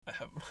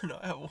No,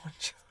 I have one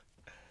chode.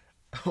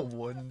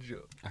 One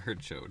chode. I heard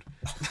chode.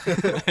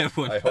 I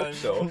hope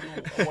so.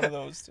 One of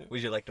those two.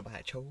 Would you like to buy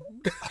a chode?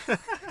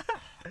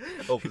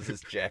 Opens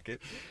his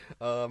jacket.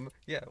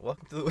 Yeah,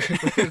 welcome to the Weird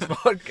Williams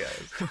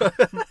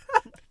podcast.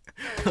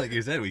 Like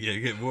you said, we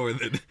can't get more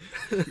than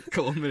a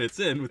couple minutes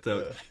in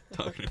without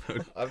talking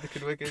about I'm the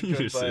Kid Wicked,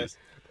 penises.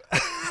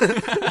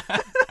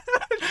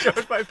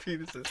 joined by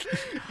penises.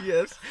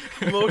 Yes,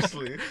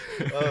 mostly.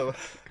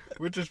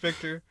 Winter's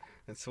Victor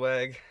and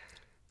Swag.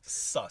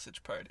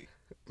 Sausage party.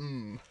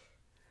 I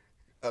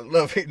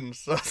love eating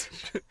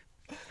sausage.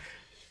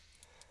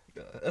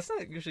 That's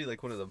not usually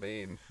like one of the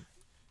main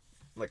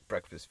like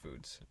breakfast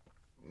foods.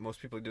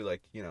 Most people do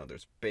like,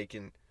 there's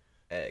bacon,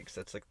 eggs.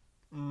 That's like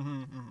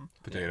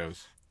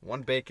Potatoes.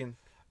 one bacon,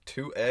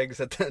 2 eggs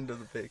at the end of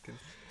the bacon.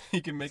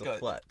 You can make It's a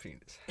flat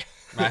penis.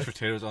 Mashed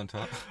potatoes on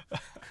top.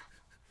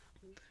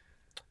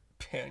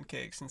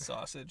 pancakes and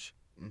sausage.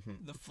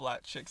 The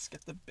flat chicks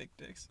get the big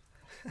dicks.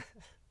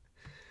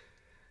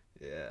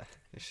 Yeah.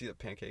 You see the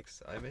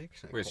pancakes I make?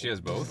 Wait, she has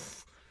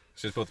both?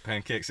 She has both the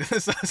pancakes and the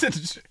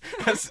sausage.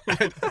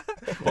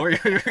 What were you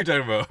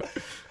talking about?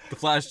 The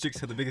flash chicks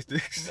have the biggest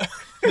dicks?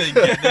 they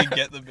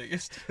get the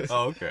biggest.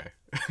 Oh, okay.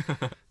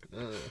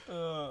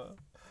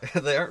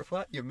 They aren't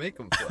flat, you make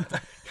them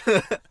flat.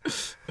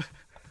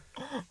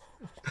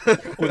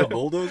 With a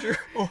bulldozer?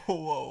 Oh,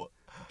 whoa.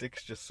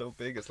 Dick's just so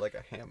big, it's like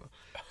a hammer.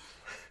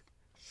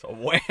 So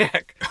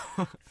whack.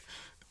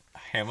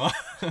 Hammer?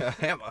 A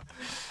hammer.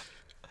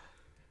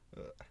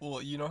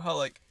 Well, you know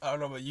how I don't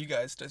know about you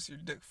guys, does your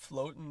dick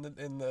float in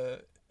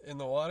the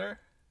water?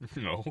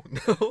 No.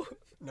 No.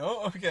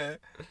 No? Okay.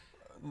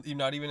 You're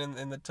not even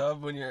in the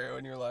tub when you're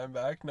lying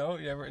back? No?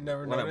 You never When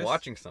noticed? I'm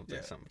watching something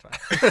Yeah. sometimes.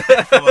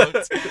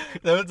 Floats.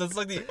 That's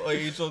like the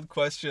age-old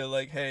question,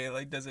 like, hey,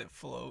 does it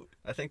float?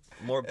 I think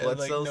more blood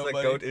like, cells that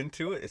nobody- go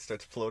into it, it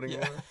starts floating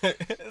Yeah. more.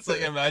 It's like,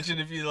 imagine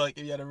if you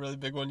had a really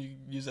big one, you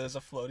use it as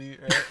a floaty,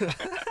 right?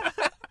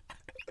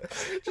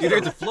 Either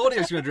it's a floaty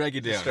or it's going to drag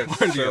you down. Start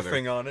One or the other.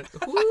 surfing on it.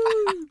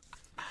 Woo!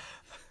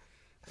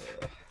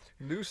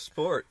 New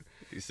sport.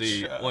 You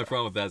see, only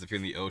problem with that is if you're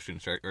in the ocean,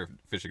 shark or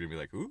fish are going to be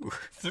like, ooh.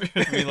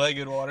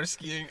 Three-legged water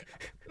skiing.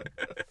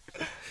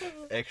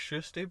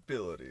 Extra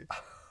stability.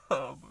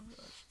 Oh my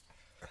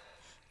gosh.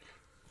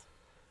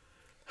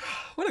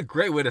 What a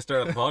great way to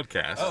start a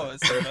podcast. Oh,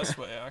 it's the best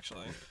way,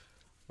 actually.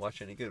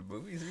 Watch any good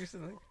movies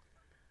recently?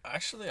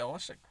 Actually, I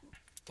watched an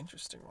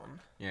interesting one.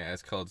 Yeah,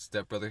 it's called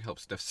Step Brother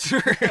Helps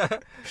Stepsister.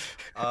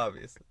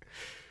 Obviously.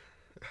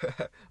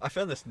 I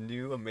found this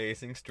new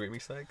amazing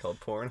streaming site called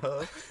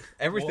Pornhub.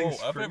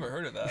 Everything's Whoa, I've free. never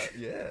heard of that.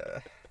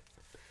 Yeah.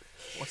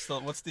 What's the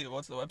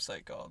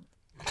website called?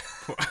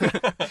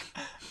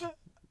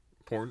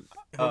 Porn.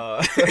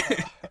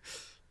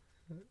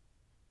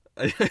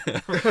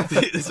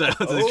 Is that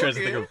what he's trying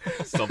to think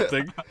of?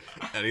 Something?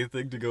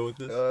 Anything to go with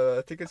this?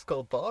 I think it's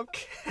called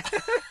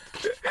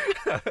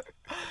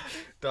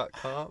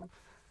Bobcat.com.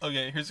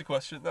 Okay, here's a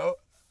question though.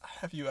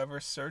 Have you ever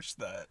searched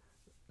that?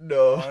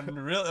 No.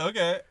 Really?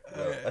 Okay.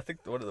 No, Okay. I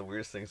think one of the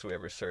weirdest things we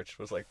ever searched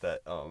was like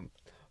that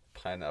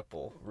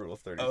pineapple rule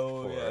 34.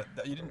 Oh yeah.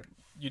 You didn't.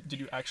 Did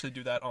you actually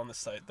do that on the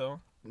site though?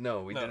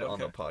 No, we No, did it on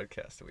the okay.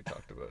 podcast and we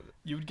talked about it.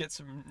 You would get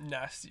some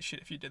nasty shit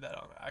if you did that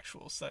on an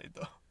actual site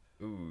though.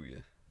 Ooh, yeah.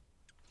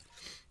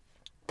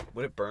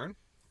 Would it burn?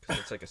 Because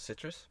it's like a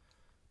citrus?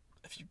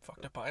 If you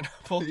fucked a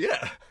pineapple.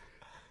 Yeah.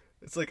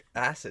 It's like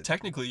acid.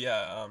 Technically,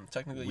 yeah.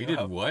 Technically, We you did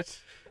have... what?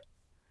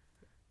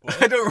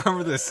 What? I don't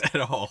remember this at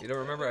all. You don't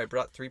remember I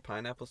brought 3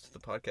 pineapples to the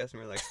podcast and we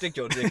were like, stick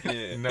your dick in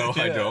it. No,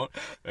 I Yeah. don't.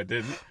 I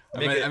didn't.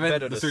 Make I it meant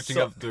better the to searching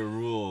suck. up the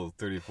Rule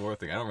 34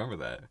 thing. I don't remember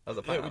that. That was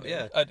a Yeah, we pineapple. did.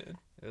 Yeah. I did.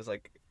 It was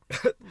like,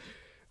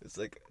 it's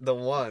like the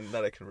one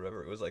that I can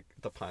remember. It was like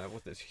the pineapple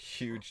with this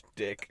huge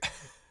dick.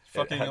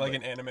 Fucking had, like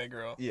an anime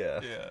girl. Yeah.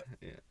 Yeah.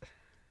 Yeah.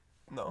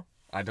 No.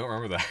 I don't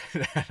remember that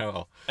at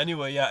all.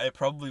 Anyway, yeah, it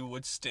probably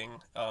would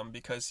sting.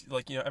 Because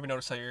ever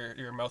notice how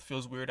your mouth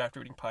feels weird after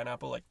eating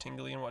pineapple, like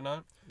tingly and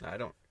whatnot? No, I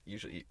don't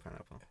usually eat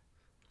pineapple.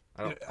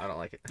 I don't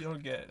like it. You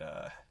don't get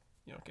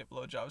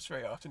blowjobs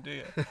very often, do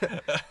you?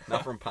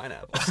 Not from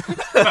pineapples.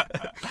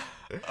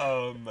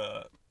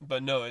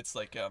 But no, it's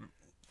like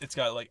it's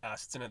got like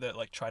acids in it that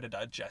like try to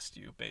digest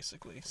you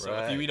basically. So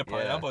if you Right, eat a yeah.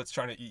 pineapple, it's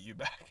trying to eat you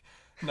back,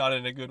 not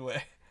in a good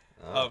way.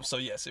 Oh. So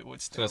yes, it would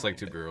sting. So that's like a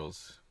two bit.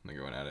 girls like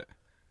going at it.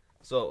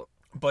 So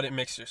But it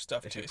makes your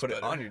stuff if you taste put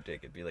better. it on your dick,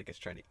 it'd be like it's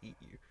trying to eat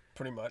you.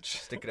 Pretty much.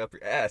 Stick it up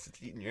your ass,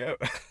 it's eating you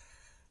out.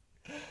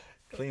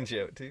 Cleans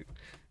you out too.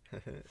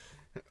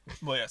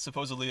 Well, yeah,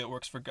 supposedly it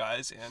works for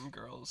guys and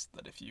girls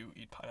that if you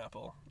eat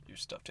pineapple, your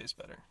stuff tastes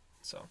better.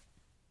 So.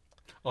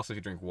 Also, if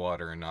you drink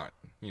water and not,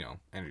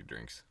 energy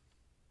drinks.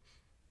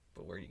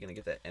 But where are you gonna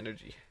get that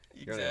energy?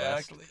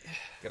 Exactly.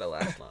 Gotta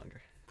last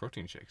longer.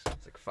 Protein shakes.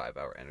 It's like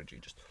 5-hour energy.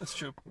 Just That's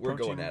true. We're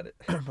going at it.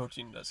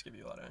 Protein does give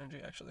you a lot of energy,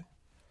 actually.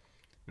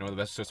 You know where the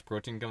best source of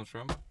protein comes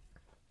from?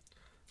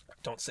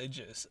 Don't say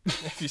jizz.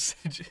 If you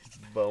say jizz.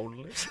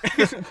 boneless.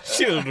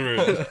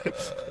 Children.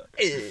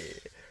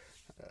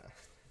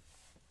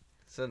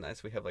 So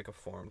nice we have like a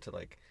forum to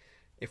like,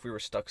 if we were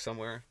stuck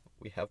somewhere,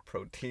 we have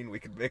protein we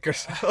can make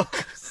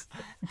ourselves.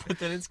 But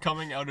then it's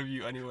coming out of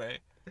you anyway.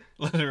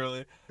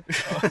 Literally.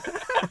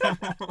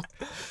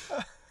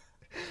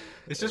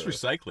 It's just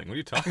recycling. What are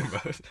you talking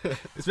about?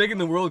 It's making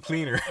the world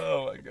cleaner.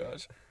 Oh my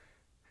gosh.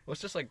 Well,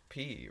 it's just like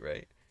pee,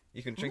 right?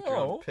 You can drink your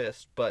No. own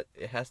piss, but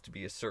it has to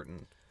be a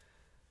certain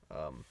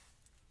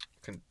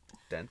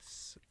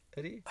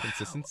condensity.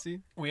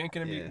 Consistency? We ain't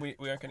gonna Yeah. be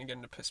we aren't gonna get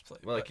into piss play.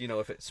 Well, like, you know,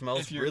 if it smells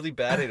if you're- really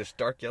bad and it's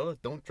dark yellow,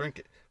 don't drink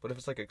it. But if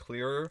it's like a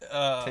clearer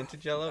but,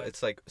 tinted yellow,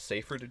 it's like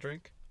safer to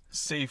drink.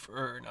 safe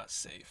or not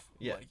safe.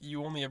 Yeah. Like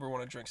you only ever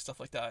want to drink stuff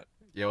like that.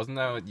 Yeah, wasn't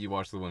that what you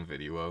watched the one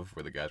video of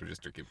where the guys were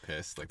just drinking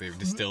piss? Like they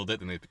distilled it,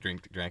 then they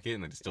drank it,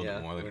 and they distilled Yeah,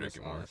 it more, they when drank it's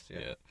it more. honest, yeah.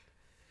 Yeah.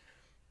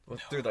 Well,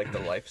 through like the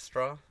life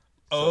straw.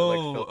 Oh, it,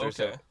 like, filters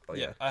okay. out- oh,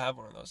 yeah, I have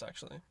one of those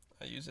actually.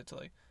 I use it to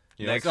like.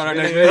 You Next know, it's on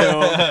our next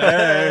video. video.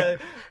 Hey.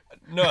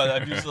 No,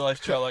 I've used the life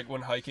straw like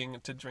when hiking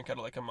to drink out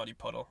of like a muddy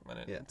puddle, and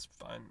Yeah. it's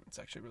fine. It's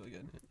actually really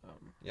good.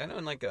 Yeah, I know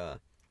in like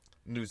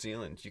New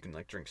Zealand, you can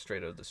like drink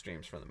straight out of the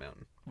streams from the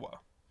mountain Wow.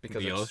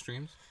 because The yellow it's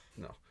streams?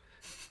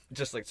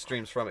 just like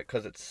streams from it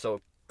because it's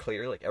so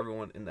clear. Like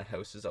everyone in the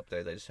houses up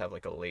there, they just have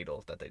like a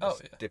ladle that they Oh,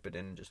 just yeah. dip it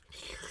in and just.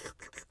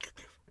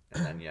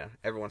 And then yeah,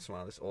 every once in a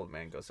while, this old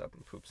man goes up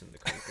and poops in the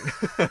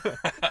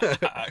creek.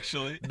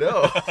 Actually,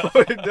 No,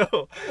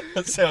 no.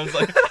 that sounds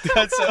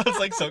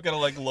like some kind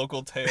of like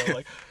local tale.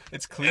 Like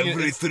it's clean.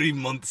 it's- 3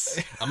 months,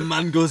 a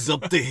man goes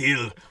up the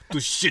hill to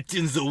shit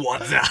in the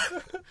water.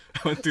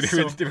 I went through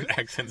different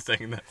accents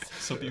saying that.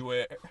 so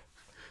beware.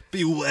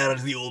 Beware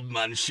the old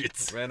man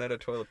shits. Ran out of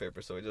toilet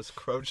paper, so he just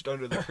crouched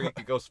under the creek.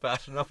 He goes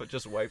fast enough, it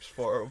just wipes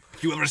for him.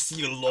 If you ever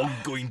see a log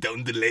going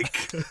down the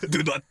lake,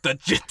 do not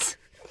touch it.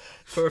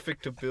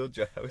 Perfect to build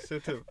your house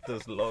out of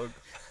those logs.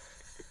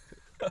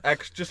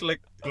 Acts just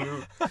like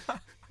glue.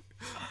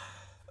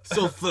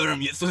 So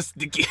firm yet so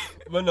sticky.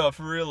 But no,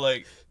 for real,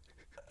 like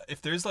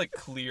if there's like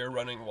clear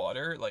running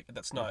water, like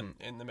that's not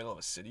Mm-hmm. in the middle of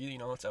a city, you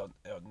know, it's out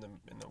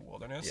in the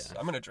wilderness. Yeah.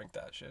 I'm gonna drink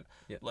that shit.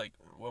 Yeah. Like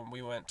when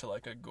we went to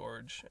like a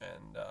gorge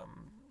and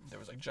there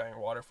was like giant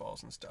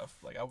waterfalls and stuff.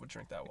 Like I would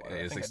drink that water.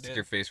 Yeah, I it's think like I stick did.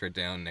 your face right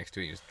down next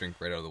to it, you just drink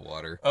right out of the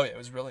water. Oh yeah, it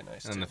was really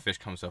nice. And then too. the fish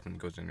comes up and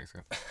goes in your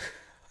throat.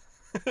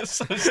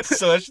 so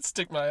I should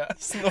stick my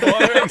ass in the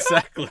water.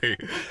 Exactly.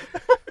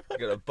 You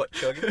got a butt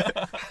chug it.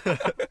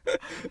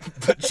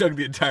 But chug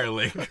the entire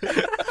lake.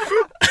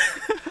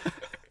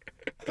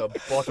 The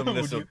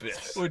bottomless Would you-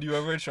 abyss. Would you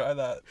ever try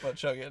that butt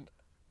chugging?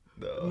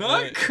 No.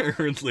 Not Wait.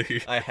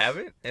 currently. I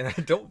haven't, and I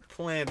don't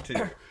plan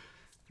to.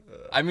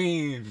 I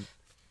mean,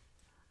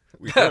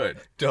 we could.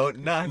 Don't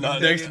not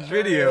Not Next even-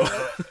 video.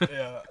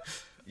 Yeah.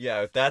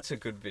 Yeah, that's a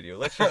good video.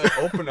 Let's just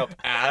open up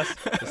ass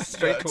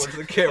straight towards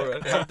the camera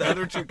and have the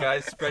other two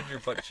guys spread your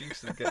butt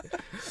cheeks and get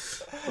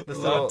this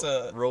little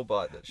Not,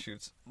 robot that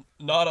shoots.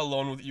 Not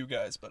alone with you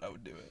guys, but I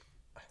would do it.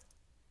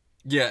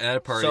 Yeah, at a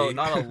party. So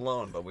not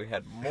alone, but we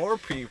had more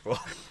people.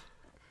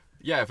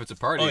 Yeah, if it's a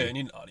party. Oh yeah, you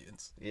need an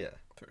audience Yeah.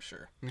 for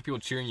sure. You need people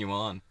cheering you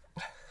on.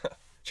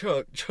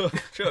 Chug, chug,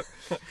 chug.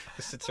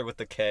 Just sits there with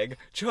the keg.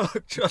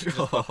 Chug, chug. Just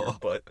off your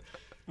butt.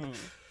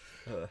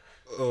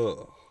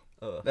 Oh.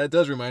 Uh. That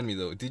does remind me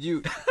though. Did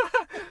you?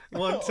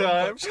 One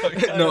time.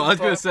 No, I was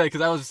gonna say because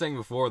I was saying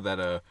before that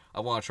I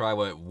want to try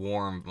what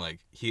warm like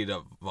heated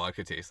up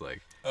vodka tastes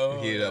like.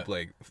 Oh, Heated yeah. up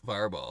like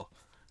Fireball.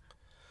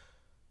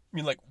 You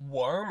mean like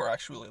warm or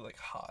actually like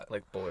hot?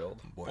 Like boiled.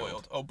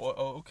 boiled. Oh,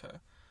 okay.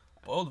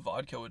 Boiled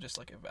vodka would just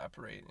like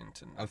evaporate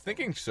into. I'm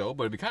thinking so,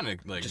 but it'd be kind of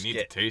like Just neat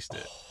get- to taste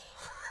it.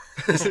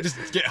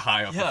 Just get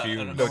high off Yeah, the I fumes.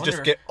 don't No, know. just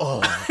wonder- get.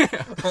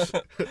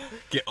 Oh.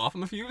 Get off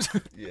on the fumes.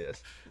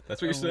 Yes.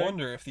 That's what you're I saying.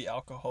 wonder if the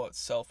alcohol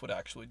itself would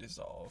actually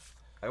dissolve.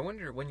 I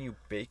wonder when you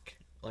bake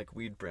like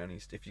weed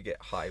brownies if you get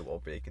high while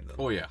baking them.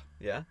 Oh yeah.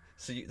 Yeah.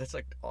 So that's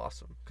like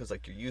awesome because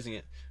like you're using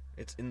it.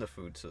 It's in the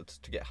food, so it's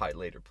to get high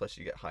later. Plus,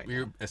 you get high.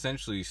 You're now.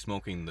 essentially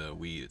smoking the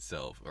weed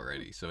itself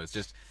already, so it's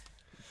just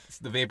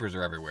the vapors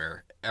are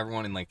everywhere.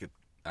 Everyone in like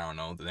I don't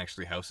know the next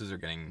 3 houses are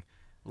getting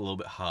a little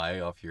bit high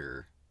off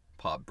your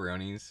pop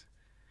brownies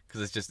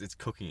because it's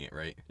cooking it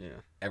right. Yeah.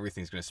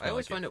 Everything's gonna smell. I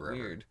always like find it forever.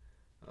 weird.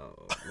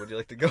 Oh, would you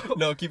like to go?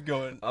 No, keep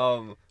going.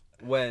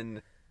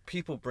 When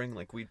people bring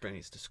like weed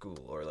brownies to school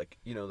or like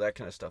that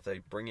kind of stuff, they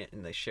bring it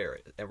and they share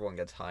it. Everyone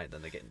gets high, and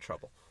then they get in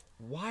trouble.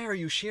 Why are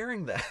you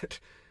sharing that?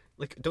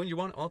 Like, don't you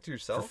want it all to For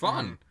yourself?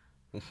 fun.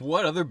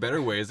 What other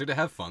better way is there to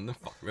have fun than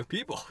fucking with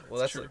people? Well,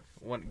 that's true. like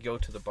when you go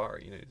to the bar,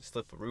 you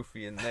slip a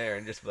roofie in there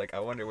and just be like, I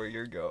wonder where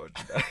you're going.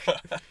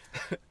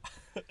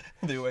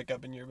 They wake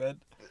up in your bed.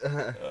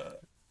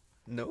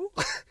 No.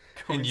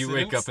 And you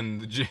wake Coincidence? up in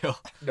the jail.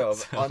 No,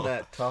 So- on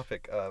that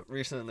topic,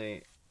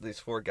 recently these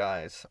 4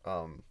 guys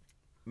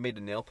made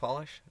a nail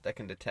polish that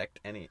can detect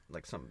any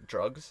some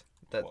drugs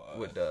that What?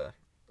 would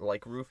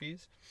like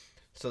roofies.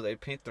 So they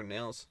paint their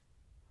nails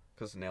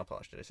because nail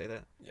polish. Did I say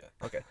that? Yeah.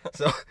 Okay.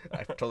 So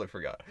I totally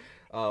forgot.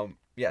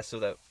 Yeah. So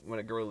that when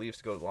a girl leaves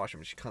to go to the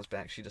washroom, she comes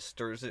back. She just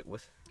stirs it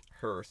with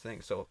her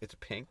thing, so it's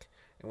pink.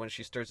 And when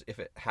she stirs, if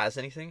it has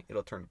anything,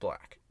 it'll turn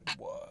black.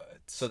 What?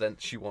 So then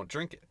she won't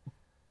drink it.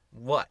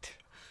 What?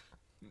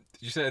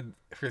 You said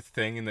her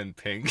thing and then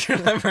pink.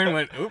 My brain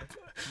went, oop.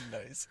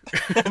 Nice.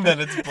 And then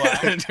it's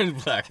black. It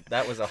turns black.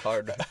 That was a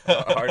hard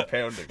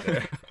pounding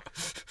there.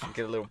 You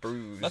get a little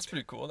bruised. That's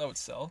pretty cool. That would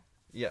sell.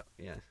 Yeah.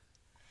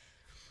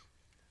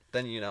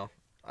 Then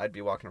I'd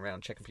be walking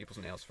around checking people's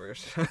nails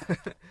first.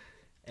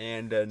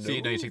 And So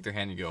you take their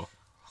hand and you go,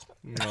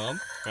 no.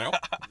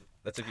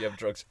 That's if you have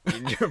drugs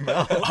in your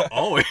mouth.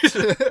 Always.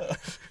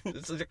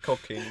 It's like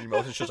cocaine in your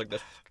mouth. It's just like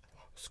this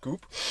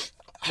scoop.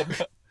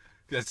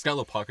 It's got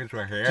little pockets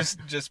right here.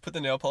 Just put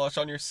the nail polish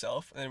on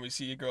yourself, and then we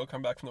see a girl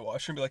come back from the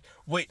washroom and be like,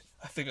 wait,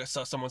 I think I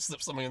saw someone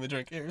slip something in the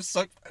drink. Here,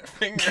 suck my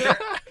finger.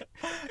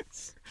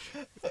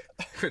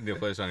 Put nail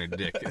polish on your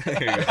dick.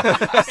 There you go.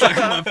 Suck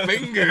my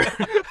finger.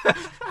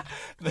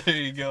 There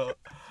you go.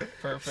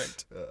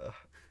 Perfect.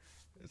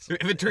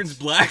 If it turns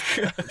black.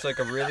 It's like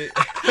a really...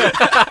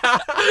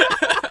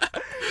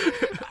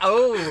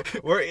 Oh,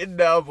 we're in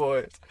now,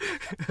 boys.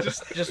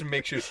 Just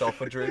mix yourself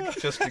a drink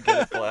just to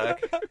get it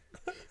black.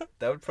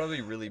 That would probably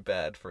be really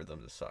bad for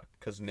them to suck.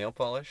 Because nail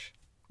polish,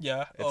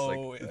 Yeah. it's Oh,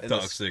 like... yeah. and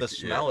Toxic, the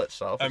smell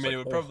itself I is mean, like,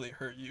 it would probably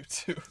hurt you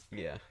too.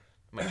 Yeah.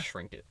 Might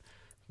shrink it.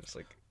 Just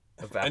like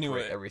evaporate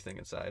Anyway. everything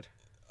inside.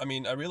 I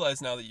mean, I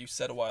realize now that you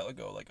said a while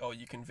ago, like, oh,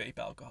 you can vape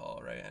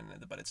alcohol, right?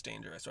 But it's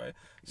dangerous, right?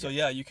 So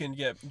yeah, you can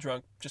get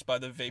drunk just by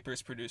the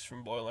vapors produced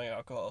from boiling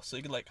alcohol. So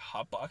you could like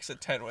hotbox a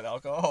tent with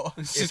alcohol.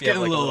 Just you get have, a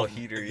like, a little little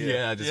heater,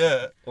 Yeah, just,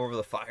 Yeah. Over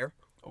the fire.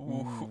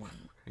 Ooh.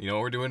 You know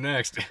what we're doing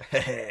next?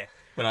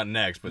 Well, not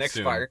next, but Next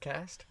soon.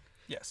 Firecast.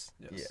 Yes.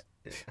 Yes.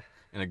 Yeah.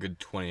 In a good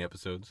 20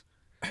 episodes.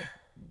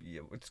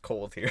 Yeah, it's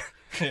cold here.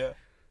 Yeah.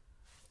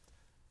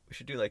 We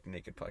should do like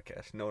naked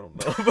podcast. No one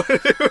will know, but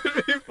it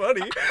would be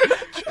funny.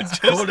 It's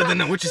colder than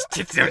the witch's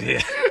tits out here.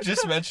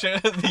 Just mention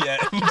it at the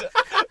end.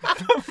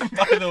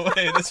 By the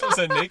way, this was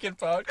a naked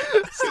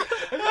podcast.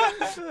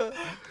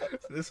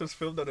 This was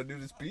filmed on a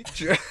nudist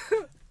beach.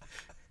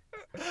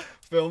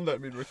 Filmed, I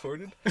mean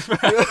recorded.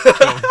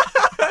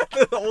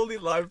 The only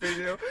live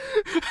video.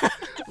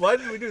 Why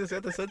did we do this? We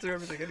have to censor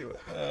everything anyway.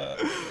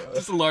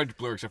 Just a large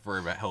blur except for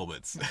about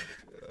helmets.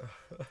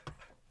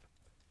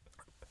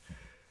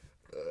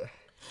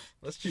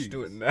 Let's just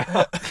do it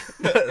now.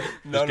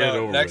 No, get it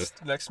over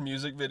next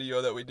music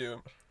video that we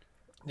do.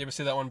 You ever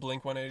see that one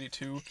Blink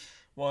 182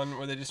 one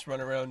where they just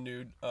run around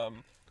nude?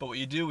 But what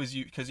you do is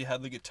because you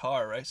had the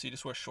guitar, right? So you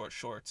just wear short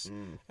shorts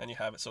and you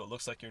have it so it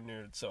looks like you're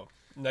nude. So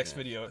next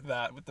video,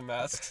 that with the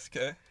masks,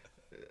 okay?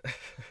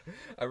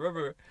 I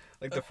remember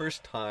like the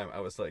first time I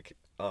was like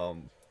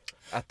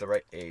at the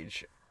right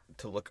age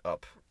to look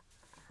up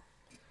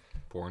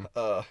Porn.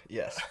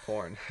 yes,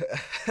 porn.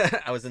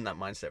 I was in that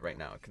mindset right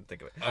now. I couldn't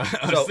think of it. I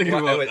was So, thinking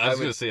what about, I was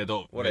would- going to say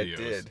adult What videos. I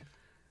did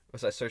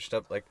was I searched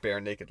up like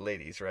bare naked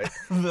ladies, right?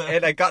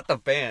 And I got the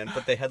band,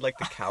 but they had like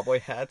the cowboy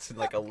hats and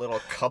like a little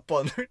cup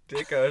on their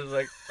dick. I was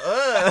like,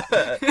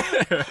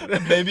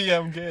 Maybe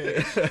I'm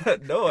gay.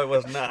 no, I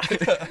was not.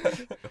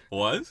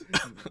 Was?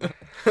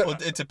 Well,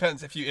 it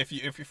depends. If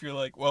you're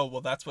like, well,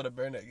 that's what a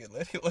bare naked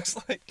lady looks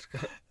like.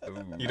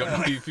 You don't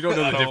know, if you don't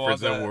know I the don't want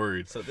difference, I'm that.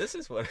 worried. So this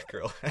is what a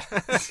girl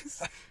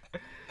has.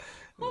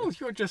 Oh,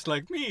 you're just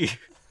like me.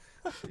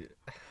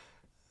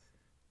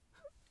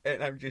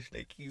 And I'm just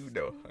like you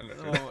know. I don't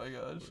know Oh my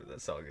gosh. what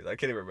that song is. I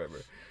can't even remember.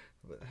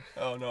 But...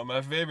 Oh no,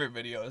 my favorite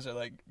videos are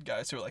like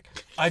guys who are like,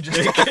 I just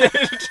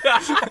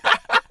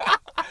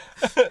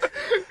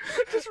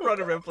just run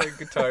around playing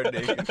guitar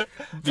naked.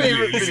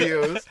 Favorite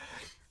videos.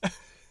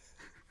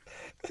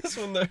 This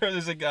one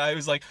there's a guy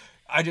who's like,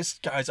 I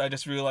just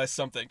realized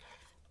something.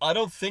 I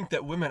don't think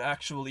that women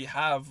actually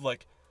have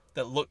like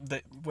that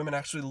women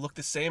actually look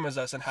the same as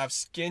us and have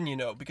skin,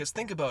 because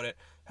think about it.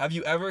 Have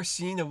you ever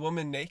seen a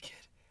woman naked?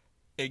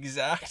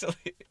 Exactly.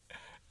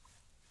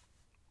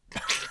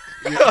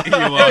 You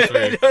lost me.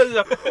 It does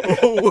a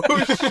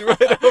whoosh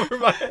right over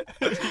my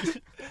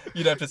head.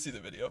 You'd have to see the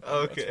video.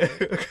 Okay.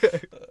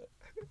 Okay.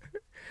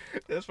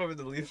 That's probably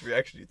the least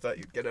reaction you thought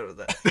you'd get out of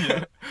that.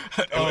 Yeah.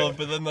 Oh,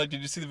 but then did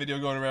you see the video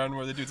going around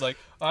where the dude's like,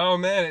 oh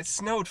man, it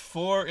snowed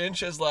 4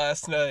 inches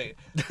last night.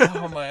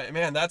 Oh my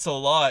man, that's a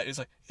lot. He's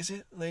like, is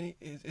it, lady?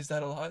 Is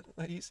that a lot,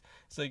 ladies?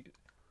 It's like,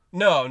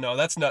 no,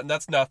 that's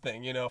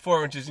nothing.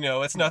 4 inches,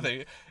 it's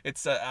nothing.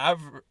 It's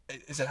average.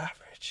 Is it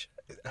average?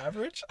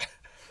 Average?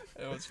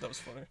 That was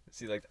funny.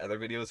 See, like other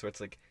videos where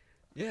it's like,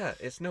 yeah,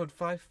 it snowed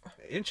 5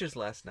 inches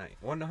last night.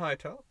 Wanna know how I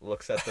tell?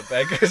 Looks at the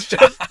bag. It's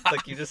just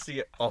like you just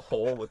see a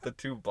hole with the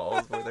 2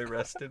 balls where they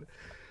rested.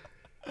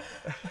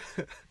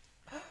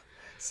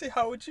 See,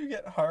 how would you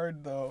get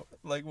hard though?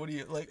 Like, what do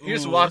you like? You're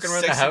just ooh, walking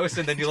around the 6 house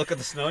and then you look at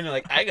the snow and you're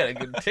like, I got a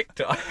good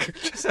TikTok.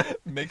 Just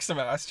make some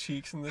ass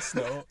cheeks in the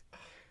snow.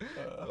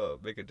 Oh,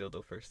 make a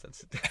dildo first.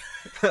 That's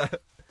it.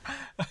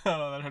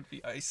 Oh, that'd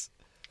be ice.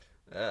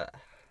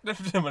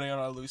 Depending on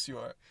how loose you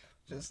are.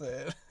 Just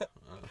saying.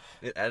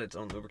 It adds its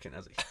own lubricant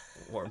as it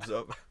warms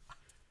up.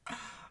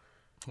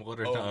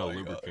 Water's Oh not a my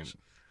lubricant.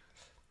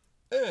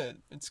 gosh.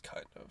 It's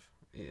kind of.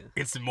 Yeah.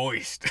 It's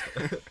moist.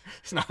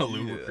 It's not a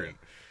lubricant.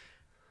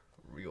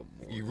 Real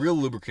more. Real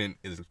lubricant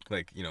is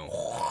like, I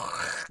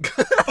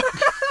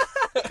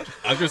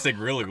was gonna say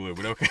Gorilla Glue,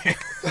 but okay.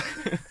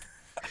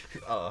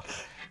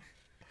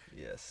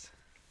 Yes.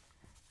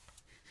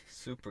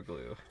 super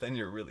glue. Then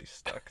you're really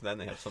stuck. Then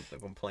they have something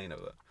to complain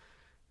about.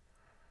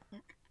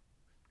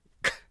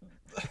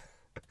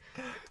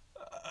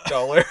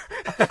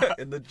 $1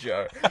 in the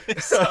jar. I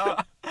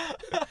saw.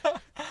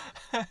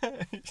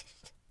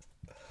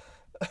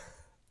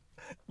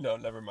 No,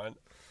 never mind.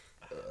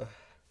 You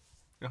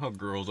know how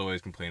girls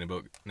always complain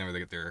about whenever they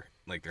get their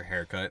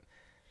hair cut?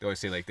 They always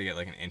say like they get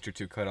like an inch or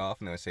two cut off,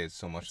 and they always say it's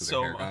so much of their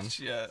So hair much,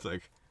 gone. yeah. It's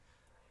like,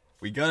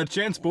 we got a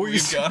chance, We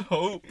boys. got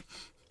hope.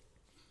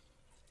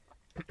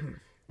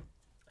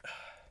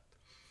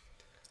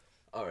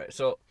 All right,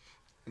 so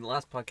in the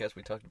last podcast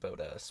we talked about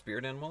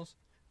spirit animals,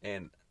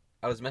 and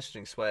I was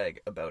messaging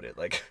Swag about it,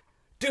 like,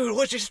 dude,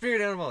 what's your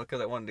spirit animal?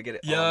 Because I wanted to get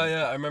it. Yeah,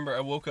 yeah. I remember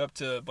I woke up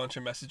to a bunch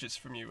of messages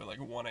from you at like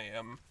 1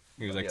 a.m.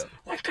 He was like, Yeah.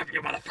 "Wake up,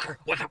 you motherfucker!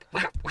 Wake up!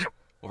 Wake up! Wake up!"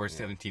 Over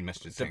 17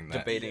 messages saying that.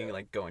 Debating, Yeah.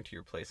 like, going to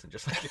your place and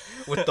just like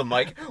with the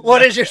mic.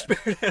 What is your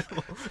spirit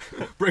animal?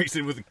 Breaks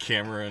in with a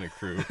camera and a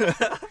crew.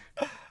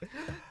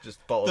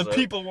 Just balls The out.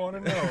 people want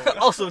to know.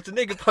 Also, it's a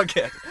naked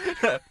podcast.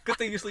 Good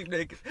thing you sleep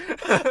naked.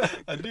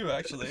 I do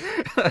actually.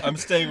 I'm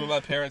staying with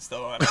my parents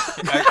though.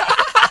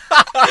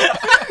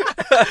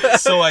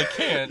 So I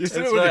can't. You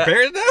sleep It's with your not-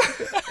 parents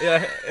now?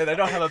 Yeah, and I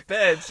don't have a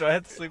bed, so I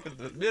have to sleep in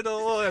the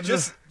middle. And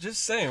Just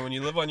saying, when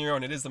you live on your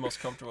own, it is the most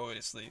comfortable way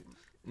to sleep.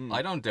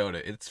 I don't doubt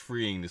it. It's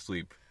freeing to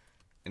sleep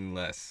in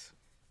less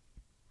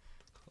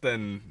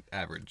than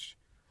average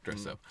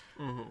dress up.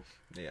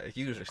 yeah,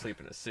 you usually sleep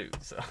in a suit,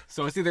 so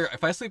So it's either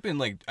if I sleep in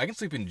I can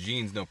sleep in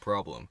jeans, no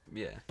problem,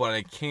 yeah. but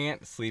I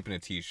can't sleep in a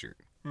t-shirt.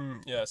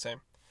 Yeah, same.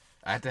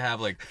 I have to have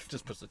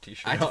Just puts the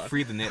t-shirt I have to on.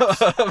 free the nips.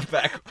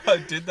 Back. I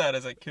did that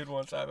as a kid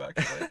one time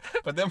actually,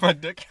 but then my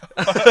dick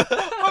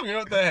hung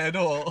out the head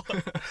hole.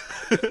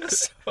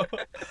 So,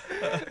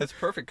 It's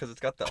perfect because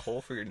it's got that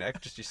hole for your neck.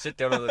 Just you sit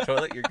down on the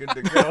toilet, you're good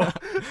to go.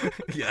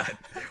 Yeah.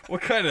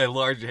 What kind of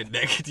large head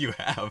neck do you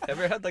have?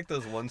 Ever had like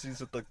those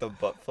onesies with like the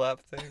butt flap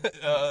thing?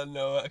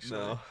 no, actually,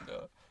 No.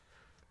 no.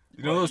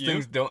 You know What, those you?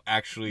 things aren't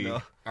actually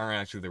No.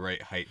 the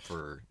right height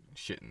for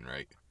shitting,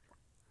 right?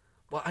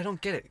 Well, I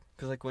don't get it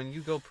because like when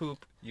you go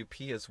poop, you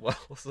pee as well.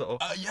 So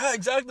Yeah,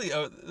 exactly.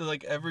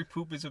 Like every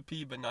poop is a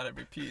pee, but not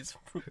every pee is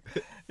a poop.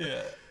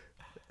 Yeah.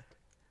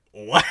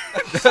 What?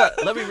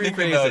 let me Think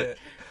rephrase about it.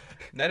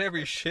 Not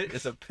every shit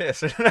is a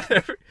piss. Not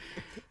every.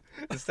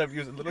 Instead of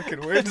using little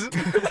kid words.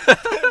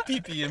 Pee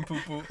pee and poo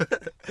poo.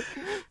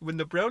 When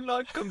the brown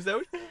log comes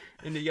out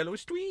in the yellow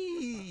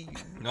stream.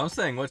 No, I'm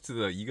saying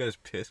you guys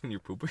piss when you're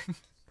pooping?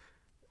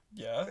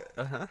 Yeah.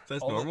 Uh-huh.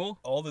 That's All normal?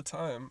 all the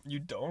time. You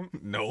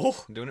don't? No.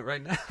 I'm doing it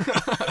right now.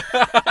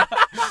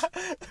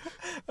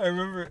 I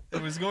remember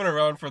it was going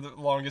around for the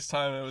longest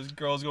time. It was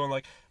girls going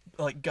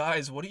like,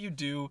 guys, what do you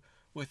do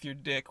with your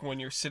dick when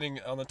you're sitting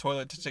on the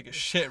toilet to take a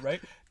shit,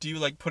 right? Do you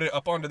like put it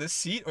up onto this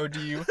seat or do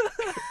you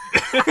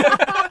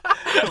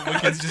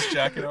Wicked's just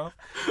jacking off?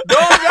 No,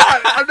 I'm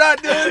not. I'm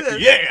not doing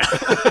this.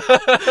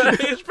 Yeah.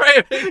 He's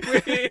pranking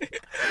me.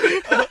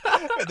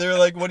 They were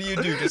like, what do you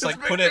do? Just like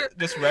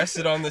just rest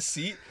it on the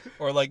seat?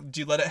 Or like, do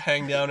you let it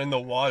hang down in the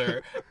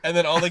water? And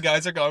then all the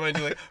guys are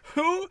commenting like,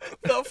 who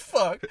the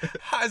fuck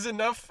has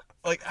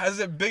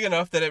it big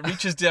enough that it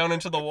reaches down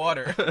into the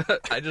water?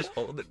 I just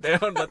hold it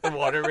down, let the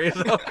water raise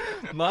up.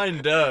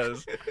 Mine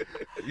does.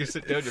 You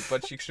sit down, your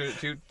butt cheeks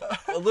shoot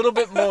a little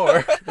bit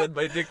more than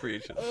my dick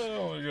reaches.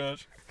 Oh my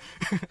gosh.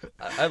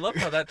 I love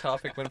how that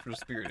topic went from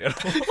spirit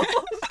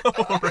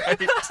animals. Right.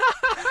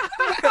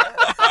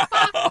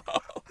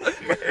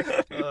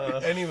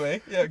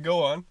 Anyway, yeah,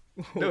 go on.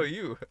 No,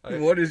 you.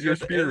 What is your you have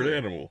to spirit answer.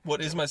 animal?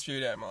 What is my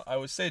spirit animal? I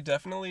would say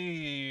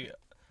definitely,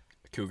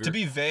 Cougar. to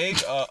be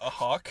vague, a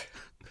hawk.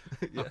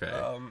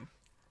 Okay.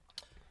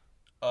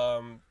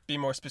 Be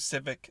more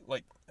specific,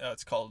 like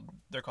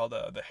they're called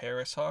the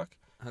Harris hawk,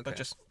 Okay. but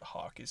just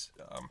hawk is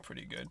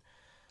pretty good.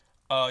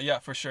 Yeah,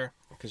 for sure,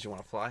 Because you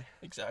want to fly?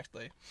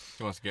 exactly.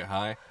 He wants to get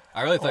high.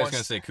 I really thought he was Wants-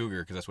 going to say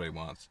cougar because that's what he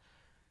wants.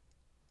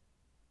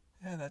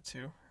 Yeah, that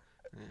too.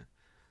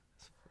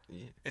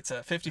 Yeah. It's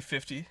a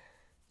 50-50.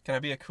 Can I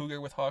be a cougar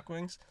with hawk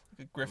wings,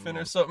 like a griffin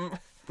or something?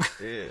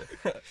 Yeah.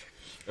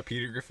 A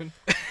Peter Griffin?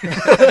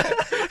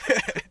 I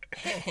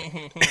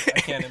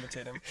can't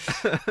imitate him.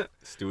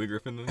 Stewie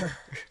Griffin then?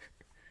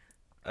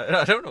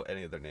 I don't know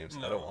any of their names.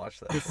 I No. don't watch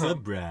that. What's up,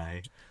 Bri?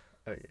 Oh,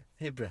 yeah.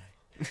 Hey, Brian.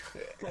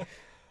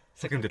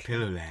 Welcome to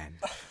Pillowland.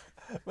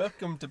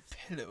 Welcome to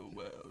Pillow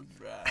World,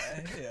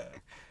 right? Yeah.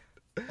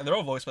 And they're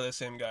all voiced by the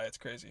same guy. It's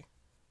crazy.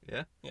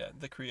 Yeah? Yeah,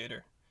 the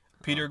creator.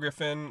 Peter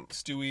Griffin,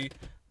 Stewie,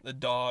 the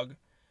dog,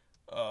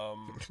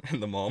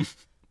 And the mom.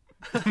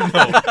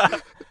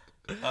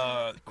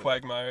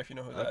 Quagmire, if you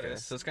know who that Okay.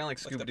 is. So it's kind of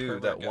like Like the Scooby-Doo,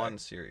 pervert that guy. one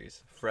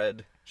series.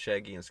 Fred,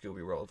 Shaggy, and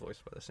Scooby were all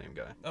voiced by the same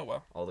guy. Oh,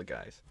 wow. All the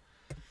guys.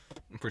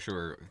 For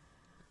sure.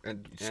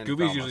 And Scooby's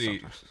Velma usually-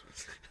 sometimes.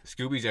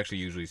 Scooby's actually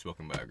usually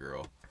spoken by a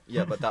girl.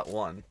 Yeah, but that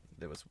one,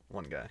 there was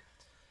one guy.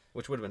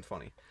 Which would have been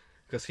funny.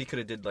 Because he could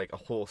have did like a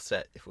whole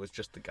set if it was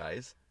just the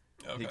guys.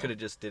 Okay. He could have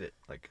just did it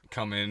like,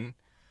 Come in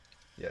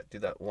yeah, do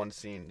that one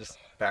scene just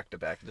back to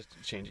back, just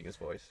changing his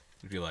voice.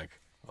 and be like,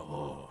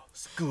 Oh,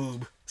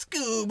 Scoob.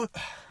 Scoob.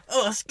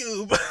 Oh,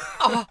 Scoob.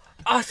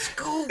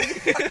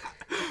 Scoob.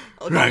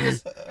 Raggy.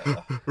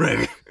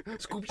 Raggy.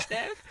 Scoob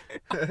snack.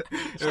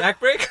 Snack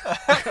break.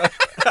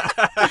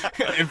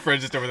 And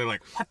Fred's just over there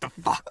like, what the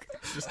fuck?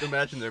 Just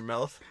imagine their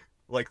mouth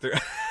like they're.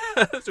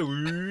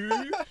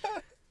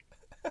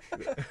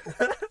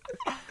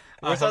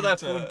 Where's how that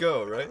food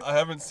go, right? I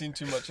haven't seen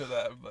too much of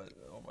that, but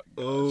oh my gosh.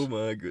 Oh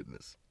my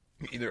goodness.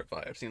 Either have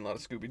I. I've seen a lot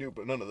of Scooby Doo,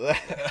 but none of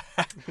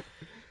that.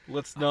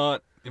 Let's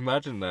not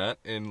imagine that,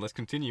 and let's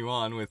continue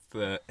on with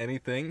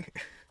anything.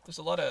 There's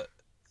a lot of.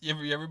 You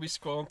ever be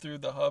scrolling through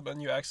the hub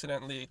and you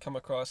accidentally come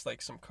across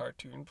like some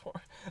cartoon porn,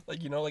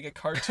 like like a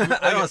cartoon,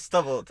 like I don't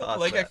stumble across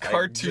like that. a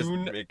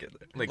cartoon, I just make it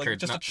there. like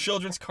just a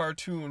children's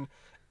cartoon,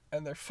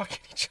 and they're fucking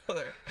each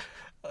other,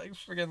 like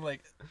friggin'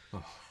 like.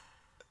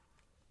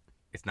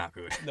 It's not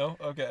good. No,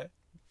 okay.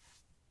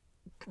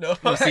 No,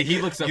 Well, see, he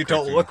looks up. You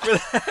cartoon. don't look for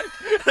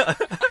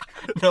that.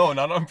 no,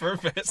 not on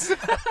purpose.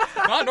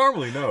 Not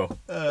normally, no.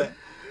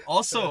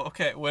 Also,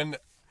 okay, when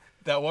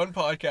that one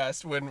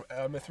podcast when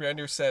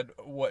Mithrandir said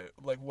what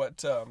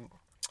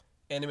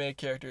animated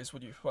characters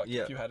would you fuck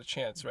Yeah. if you had a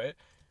chance, right?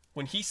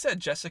 When he said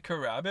Jessica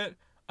Rabbit,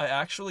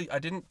 I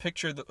didn't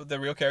picture the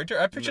real character.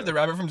 I pictured the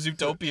rabbit from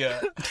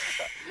Zootopia.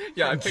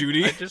 Yeah,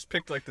 Judy? I just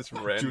picked like this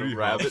random Judy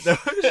rabbit Hopps.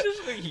 that was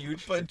just like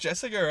huge. But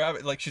Jessica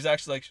Rabbit, like she's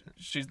actually like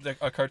she's like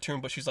a cartoon,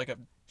 but she's like a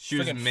She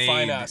was friggin' made.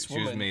 fine-ass She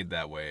was woman. made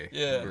that way.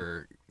 Yeah.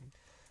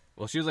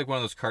 Well, she was like one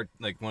of those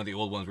one of the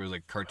old ones where it was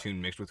like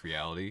cartoon mixed with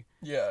reality.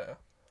 Yeah.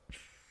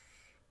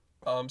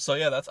 So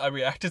yeah, I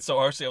reacted so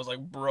harshly. I was like,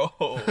 bro.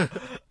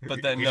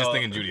 But then You're just no.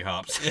 thinking Judy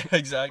Hopps. Yeah,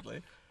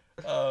 exactly.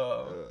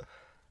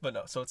 But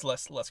no, so it's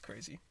less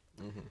crazy.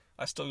 Mm-hmm.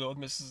 I still go with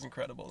Mrs.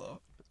 Incredible though.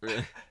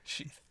 Really?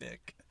 She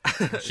thick.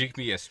 She can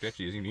be as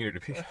stretchy as you need her to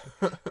be.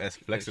 As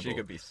flexible. She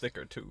could be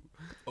thicker too.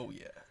 Oh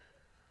yeah.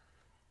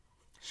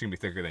 She can be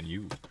thicker than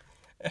you.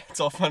 It's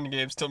all fun and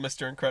games till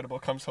Mr. Incredible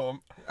comes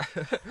home.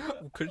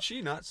 Could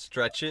she not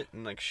stretch it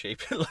and like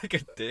shape it like a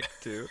dick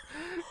too?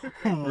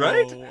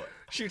 Right? Whoa.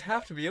 She'd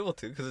have to be able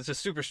to because it's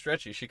just super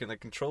stretchy. She can like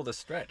control the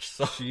stretch.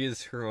 So She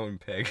is her own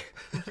peg.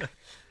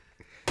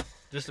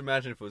 just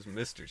imagine if it was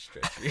Mr.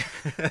 Stretchy.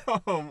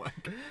 Oh my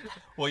god.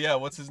 Well, yeah.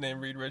 What's his name?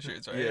 Reed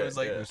Richards, right? Yeah, It was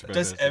like, yeah. Mr.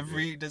 does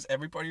Fantastic.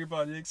 every part of your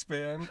body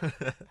expand?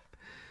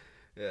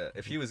 Yeah,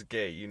 if he was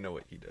gay, you know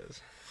what he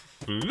does.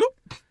 Bloop.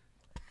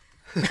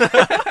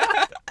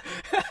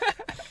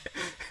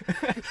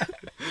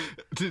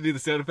 To do the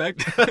sound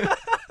effect.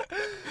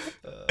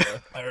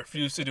 I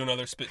refuse to do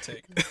another spit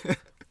take.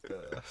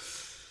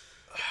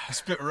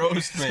 Spit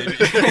roast, maybe.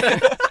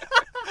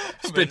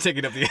 Spit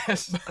taking up the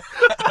ass.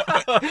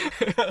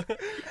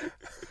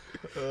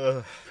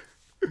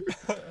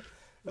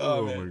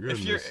 Oh, my man.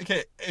 goodness.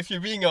 If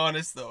you're being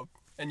honest though,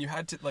 and you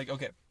had to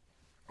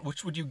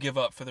which would you give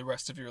up for the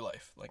rest of your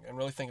life? Like, and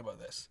really think about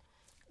this: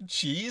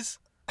 cheese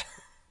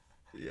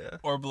Yeah.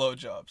 or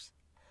blowjobs.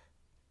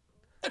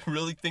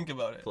 Really think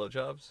about it.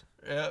 Blowjobs?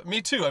 Yeah,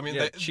 me too. I mean,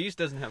 Yeah, cheese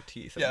doesn't have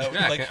teeth. yeah.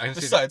 Yeah, Like, I can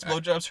see besides, that.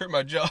 blowjobs hurt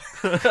my jaw.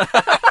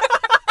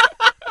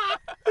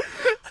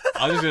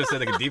 I was just gonna say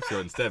like a deep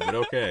throat instead, but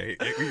okay,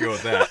 we can go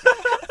with that.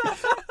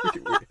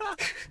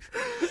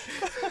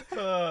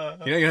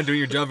 You're not doing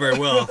your job very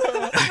well.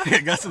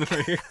 I got something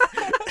right here.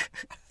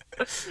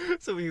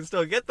 So we can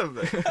still get them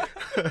then.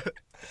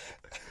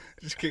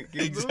 Just keep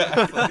them.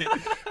 Exactly.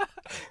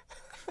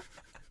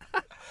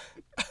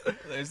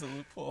 There's the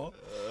loophole.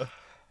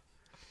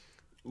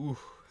 Ooh.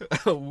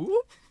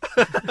 Whoop.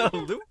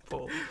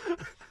 Loophole.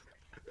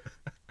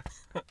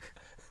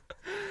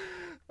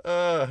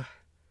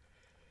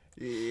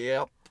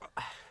 Yep.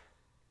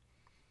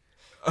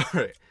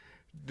 Alright.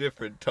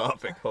 Different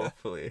topic,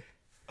 hopefully.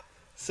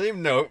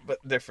 Same note,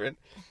 but different.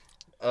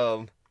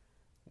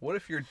 What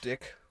if your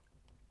dick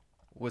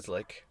was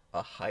like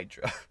a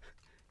Hydra?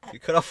 You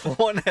cut off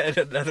one head,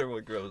 another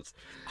one grows.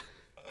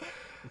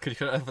 Could you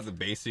cut it off at the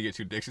base so you get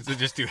two dicks instead of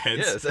just two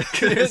heads?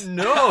 Yes.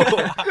 No.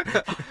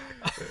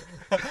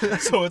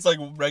 So it's like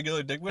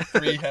regular dick with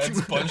 3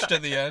 heads punched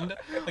at the end,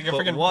 like a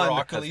But freaking one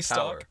broccoli has stalk.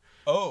 power.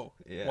 Oh,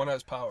 Yeah. one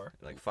has power.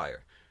 Like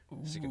fire.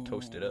 So you can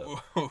toast it up.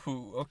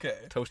 Ooh, okay.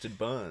 Toasted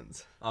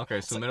buns. Okay,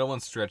 so the middle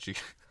one's stretchy.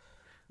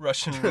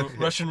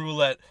 Russian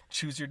roulette.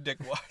 Choose your dick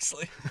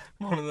wisely.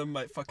 One of them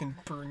might fucking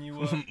burn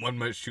you up. One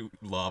might shoot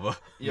lava.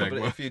 Yeah, but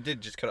magma. if you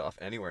did just cut it off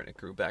anywhere and it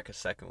grew back a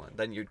second one,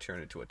 then you'd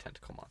turn into a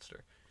tentacle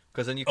monster.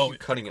 Because then you keep yeah,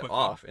 cutting it quickly.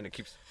 off and it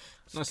keeps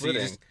No, so you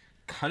splitting. just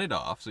cut it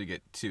off so you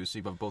get two, so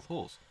you have both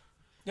holes.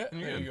 Yeah,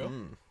 there you go.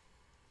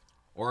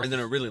 Or And then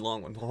a really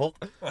long one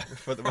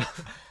for the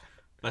mouth.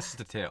 that's just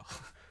the tail.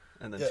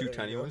 And then Yeah, two there you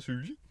tiny go. ones.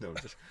 No,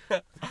 just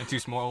And two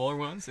smaller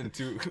ones and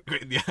two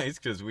in the eyes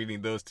because we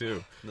need those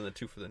too. and then the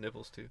two for the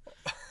nipples too.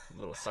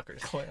 Little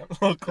suckers.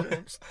 Little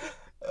clamps.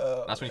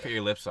 That's when you cut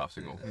your lips off,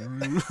 so you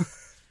go.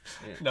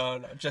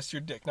 No, just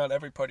your dick. Not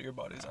every part of your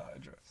body is a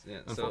Hydra. Yeah.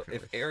 So Unfortunately.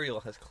 if Ariel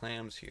has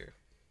clams here,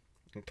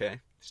 okay,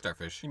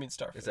 Starfish. You mean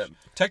starfish? Is that-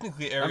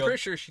 Technically I'm Ariel? pretty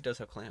sure she does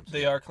have clams.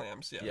 They are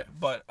clams. Yeah. Yeah.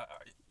 But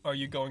are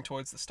you going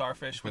towards the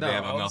starfish with Would they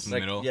the have a mouth mouths? in the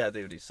middle? Yeah,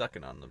 they would be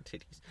sucking on the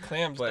titties.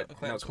 Clams, But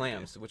clams, no would be-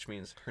 clams, which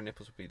means her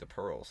nipples would be the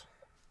pearls.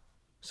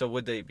 So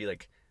would they be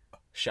like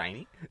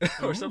shiny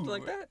or something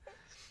like Ooh. that?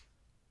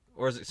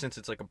 Or is it, since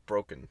it's like a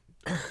broken,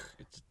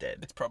 it's dead?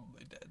 It's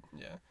probably dead.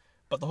 Yeah,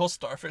 but the whole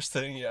starfish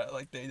thing, yeah,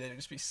 like they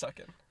just be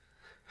sucking.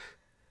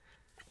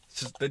 It's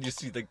just, then you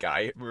see the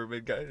guy,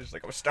 mermaid guy, just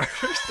like, I'm a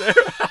starfish there.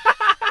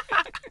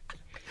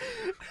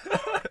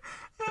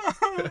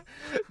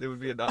 It would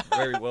be a not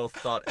very well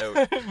thought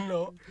out.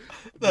 No,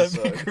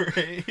 that'd be Design.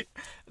 great.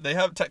 They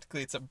have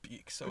technically it's a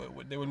beak, so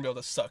they wouldn't be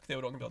able to suck. They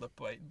would only be able to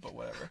bite, but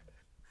whatever.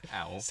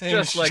 Ow. Same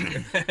Just like-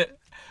 shit.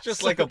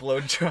 Just like a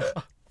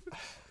blowjob.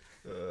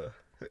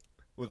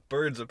 With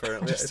birds,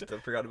 apparently. Just- I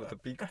forgot about the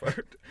beak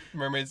part.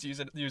 Mermaids use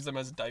them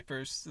as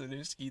diapers, so they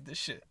just eat the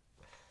shit.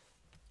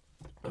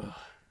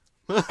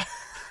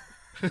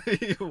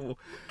 Ew.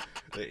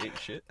 They ate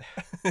shit.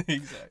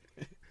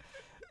 Exactly.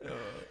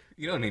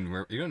 You don't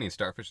need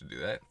starfish to do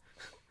that.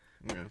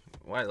 Yeah.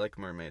 Why I like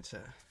mermaids?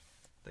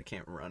 They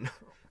can't run.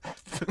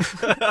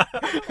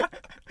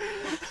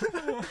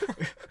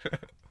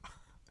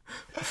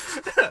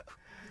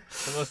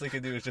 The most they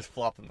can do is just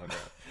flop on the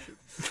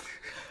ground.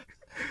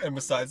 And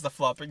besides, the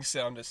flopping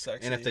sound is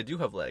sexy. And if they do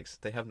have legs,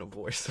 they have no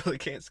voice, so they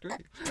can't scream.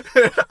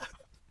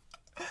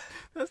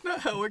 That's not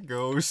how it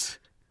goes.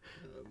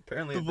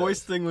 Apparently, The it voice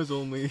does. thing was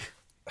only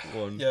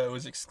one. Yeah, it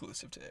was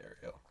exclusive to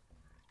Ariel.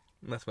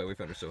 That's why we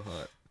found her so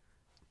hot.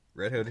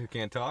 Redhead who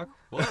can't talk?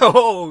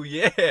 Oh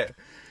yeah!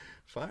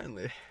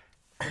 Finally.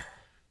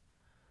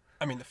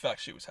 I mean, the fact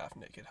she was half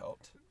naked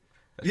helped.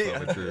 That's Yeah.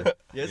 probably true.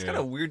 Yeah, it's kind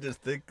of weird to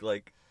think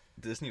like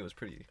Disney was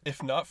pretty.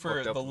 If not for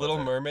Fucked up the about Little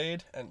that.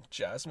 Mermaid and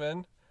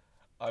Jasmine,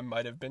 I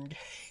might have been gay.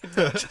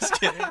 No, just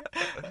kidding.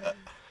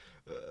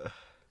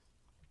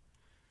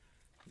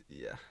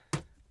 Yeah.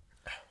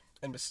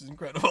 And Mrs.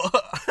 Incredible.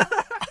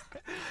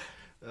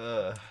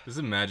 Just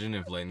imagine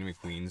if Lightning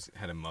McQueen's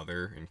had a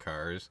mother in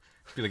Cars.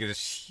 It'd be like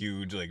this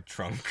huge like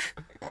trunk.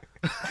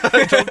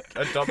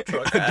 A dump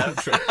truck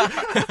ass.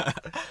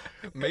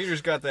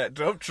 Mater's got that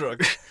dump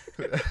truck.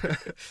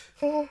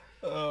 Oh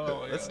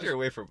my Let's gosh. steer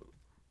away from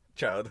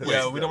childhood.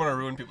 Yeah, we don't want to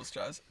ruin people's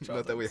childhoods.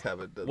 Not that we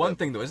haven't done One that.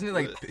 thing though, isn't it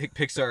like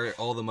Pixar?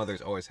 All the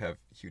mothers always have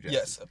huge asses.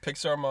 Yes,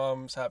 Pixar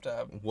moms have to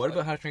have. What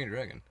about How to Train Your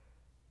Dragon?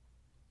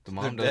 The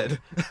mom They're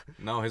doesn't. dead.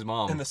 No, his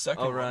mom. In the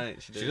second Oh one.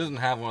 right, She doesn't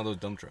have one of those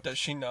dump trucks. Does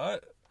she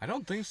not? I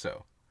don't think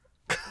so.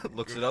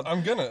 Looks it up.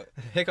 I'm gonna.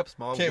 Hiccups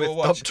mom Okay, with we'll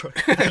watch. dump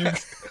truck.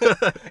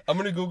 I'm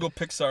gonna Google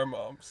Pixar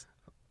moms.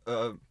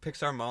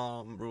 Pixar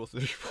mom rule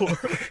 34.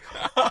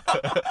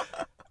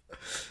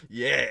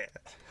 Yeah.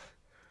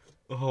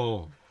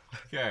 Oh.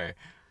 Okay.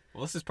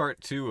 Well, this is part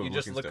 2 of You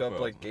just looking look stuff up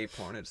like gay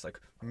porn. It's like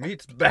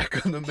meat's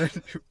back on the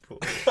menu.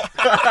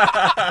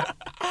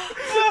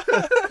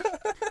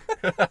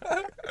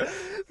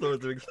 Lord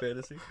of the Rings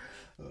fantasy.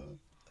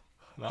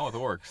 Not with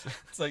orcs.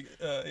 It's like,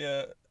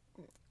 yeah,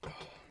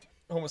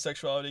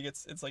 homosexuality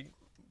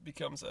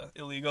becomes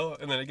illegal,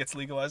 and then it gets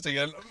legalized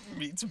again.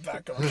 Meat's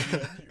back on the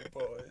menu,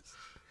 boys.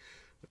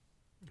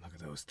 Look at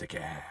those thick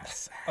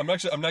ass. I'm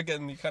not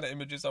getting the kind of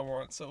images I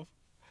want. So,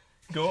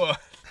 go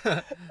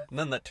on.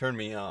 None that turn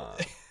me on.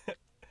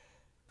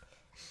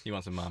 You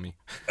want some mommy?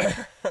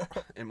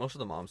 And most of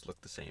the moms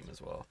look the same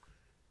as well.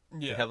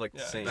 Yeah, They have like the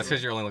yeah. same. That's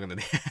because you're only looking at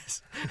the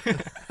ass.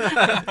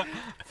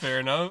 Fair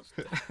enough.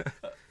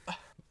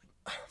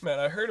 Man,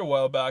 I heard a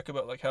while back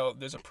about like how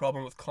there's a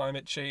problem with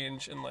climate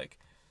change and like,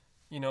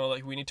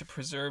 like we need to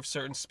preserve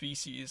certain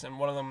species, and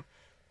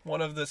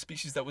one of the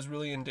species that was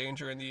really in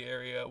danger in the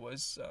area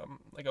was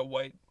like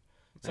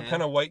some Man.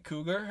 kind of white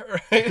cougar,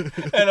 right?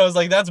 And I was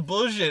like, that's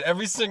bullshit.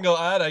 Every single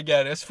ad I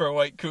get is for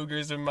white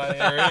cougars in my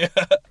area.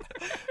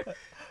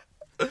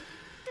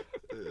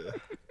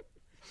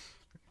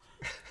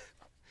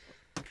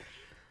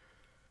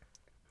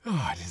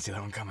 Oh, I didn't see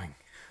that one coming.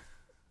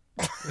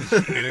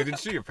 Neither did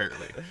she,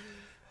 apparently.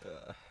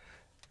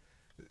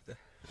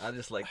 I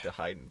just like to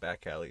hide in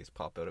back alleys,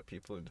 pop out at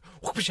people, and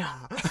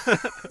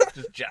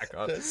just jack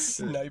off. Just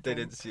snipe They 'em.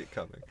 didn't see it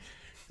coming.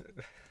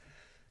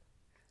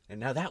 And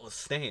now that was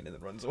staying, and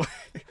then runs away.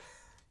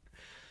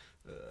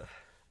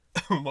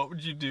 What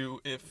would you do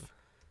if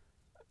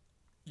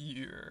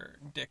your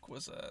dick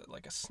was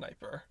like a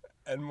sniper,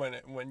 and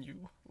when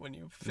you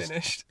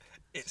finished,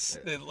 it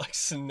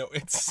snoped.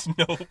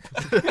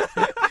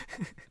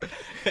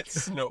 It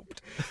snoped.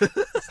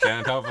 Stand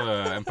on top of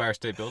an Empire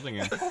State Building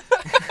and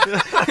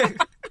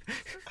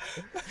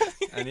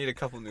I need a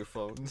couple new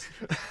phones.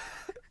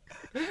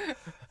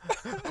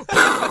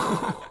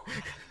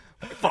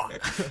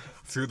 fuck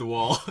through the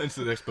wall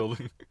into the next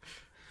building.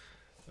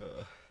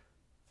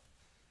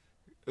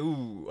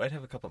 Ooh, I'd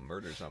have a couple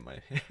murders on my.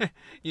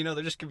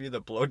 They're just giving you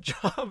the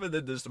blowjob, and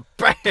then just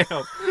bam.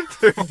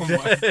 They're Oh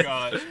my dead.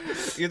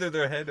 gosh. Either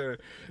their head or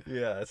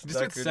it's Just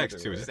not with good sex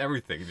either too. way. Just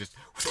everything. Just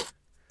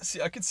See,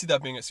 I could see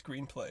that being a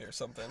screenplay or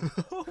something.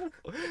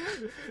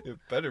 It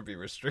better be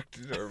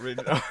restricted or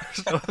rated R or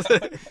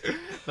something.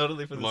 Not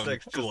only for the glug,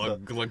 sex, just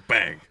glug, glug,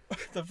 bang.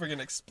 The friggin'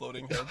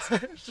 exploding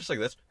heads. it's just like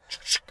this.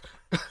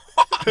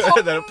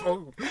 And then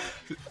boom.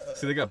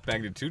 See, they got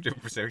banged in 2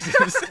 different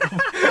perspectives.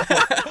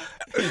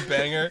 You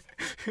bang her,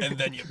 and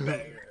then you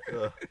bang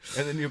her.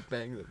 And then you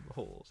bang the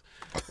holes.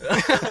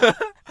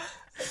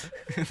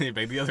 And they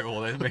banged the other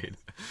hole that's made.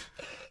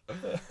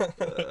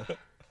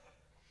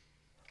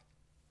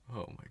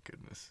 Oh my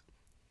goodness.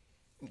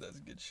 That's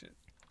good shit.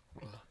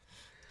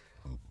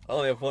 I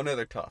only have one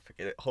other topic,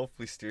 and it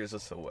hopefully steers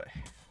us away.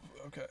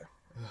 Okay.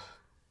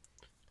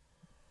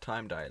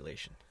 Time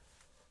dilation.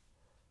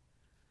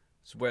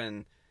 It's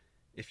when,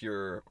 if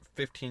you're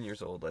 15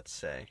 years old, let's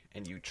say,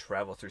 and you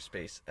travel through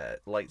space at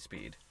light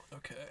speed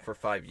Okay. for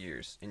 5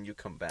 years, and you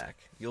come back,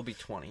 you'll be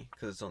 20,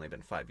 because it's only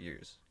been 5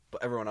 years.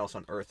 But everyone else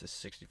on Earth is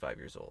 65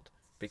 years old.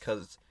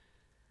 Because,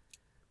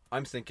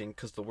 I'm thinking,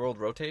 because the world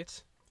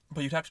rotates.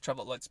 But you'd have to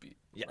travel at light speed.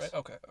 Yes. Right?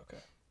 Okay.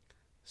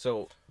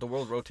 So, the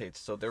world rotates,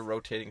 so they're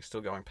rotating,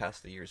 still going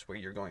past the years, where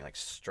you're going, like,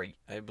 straight,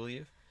 I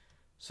believe.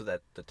 So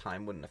that the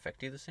time wouldn't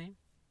affect you the same.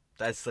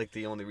 That's, like,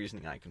 the only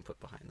reasoning I can put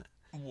behind that.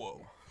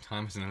 Whoa.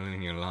 Time isn't a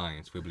linear line,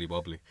 it's wibbly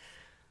wobbly.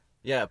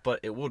 Yeah, but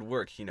it would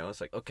work, you know.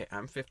 It's like, okay,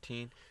 I'm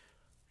 15,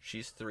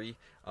 she's 3.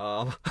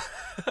 How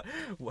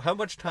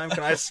much time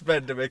can I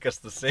spend to make us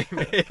the same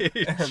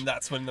age? And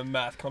that's when the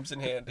math comes in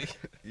handy.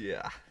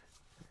 Yeah.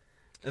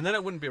 And then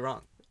it wouldn't be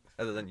wrong.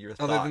 Other than your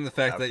Other than the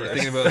fact that you're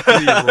first. thinking about a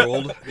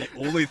 3-year-old, the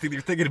only thing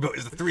you're thinking about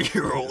is the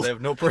 3-year-old. They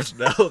have no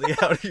personality.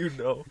 How do you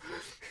know?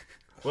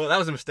 Well, that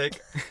was a mistake.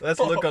 Let's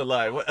look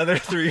online. What other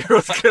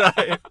 3-year-olds can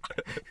I?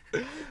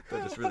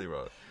 That is really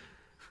wrong.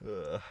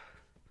 No,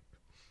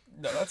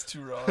 that's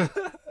too wrong.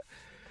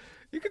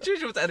 You can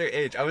change it with any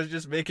age. I was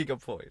just making a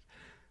point.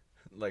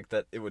 Like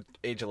that it would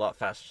age a lot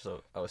faster,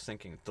 so I was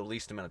thinking the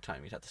least amount of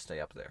time you'd have to stay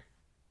up there.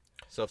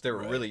 So if they were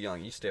Right. really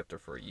young, you stay up there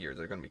for a year,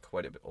 they're going to be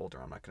quite a bit older.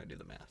 I'm not going to do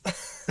the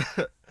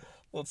math.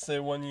 Let's say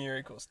 1 year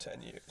equals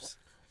 10 years.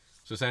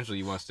 So essentially,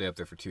 you want to stay up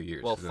there for 2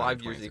 years. Well, 'cause then 5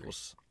 I'm years 23.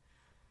 equals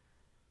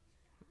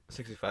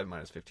 65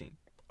 minus 15.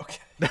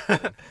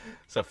 Okay.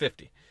 So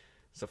 50.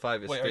 So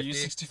 5 is Wait, 50. are you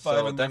 65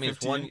 so and that they're means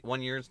 15?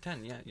 one year is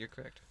 10. Yeah, you're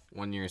correct.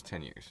 1 year is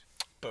 10 years.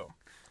 Boom.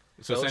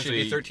 So So it should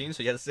essentially, be 13,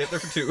 so you had to stay up there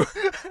for 2.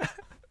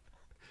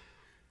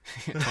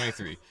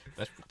 23.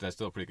 That's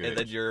still a pretty good And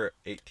then age. you're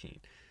 18.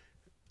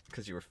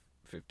 Because you were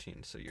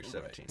 15, so you're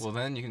 17. Well,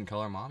 then you can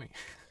call her mommy.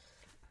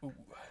 Ooh.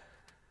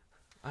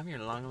 I'm your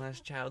long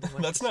lost child. who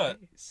went That's to not-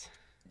 space.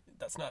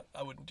 That's not,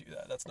 I wouldn't do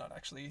that. That's not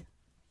actually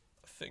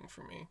a thing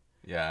for me.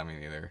 Yeah, I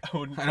mean, either. I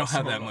wouldn't I don't trust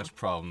have my that mom. much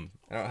problem.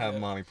 I don't have Yeah.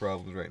 mommy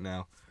problems right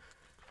now.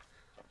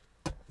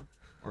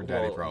 Or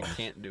daddy Well, problems.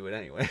 You can't do it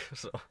anyway,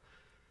 so.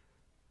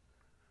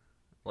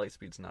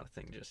 Lightspeed's not a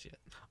thing just yet.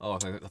 Oh, I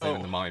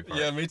thought the mommy part.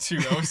 Yeah, me too.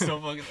 I was so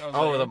fucking. I was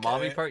Oh, like, the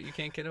mommy okay. part you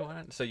can't get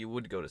on? So you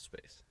would go to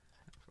space.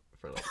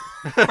 For like.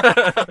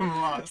 I'm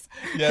lost.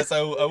 Yes,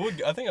 I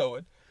would. I think I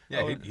would.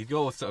 Yeah, I would- he'd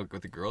go with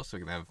the girls so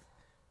he can have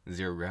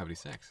zero gravity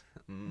sex.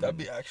 That'd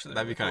be actually.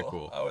 That'd be really kinda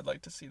cool. I would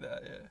like to see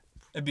that. Yeah,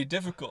 it'd be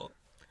difficult.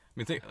 I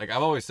mean, think, like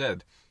I've always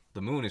said,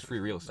 the moon is free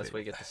real estate. That's why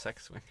you get the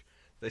sex swing.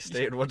 They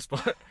stay in one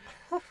spot.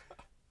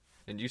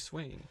 And you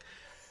swing.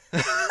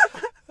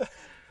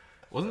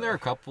 Wasn't there a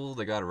couple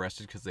that got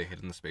arrested because they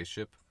hid in the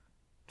spaceship,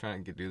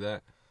 trying to do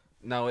that?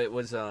 No, it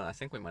was, I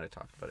think we might have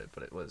talked about it,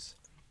 but it was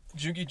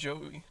Juicy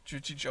Joey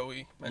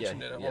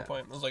mentioned it at yeah. one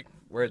point. It was like,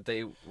 where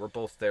they were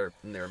both there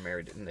and they were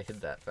married and they hid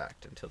that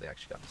fact until they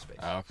actually got into space.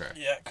 Oh, okay.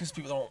 yeah, because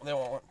they don't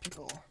want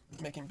people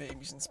making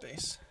babies in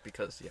space.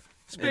 Because, yeah.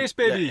 Space and,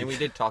 baby! Yeah, and we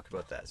did talk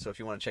about that. So if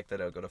you want to check that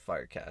out, go to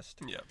Firecast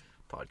Yeah.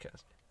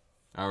 podcast.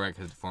 All right,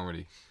 because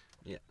deformity.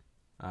 Yeah.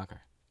 Okay.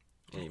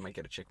 Yeah, you might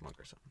get a chick mug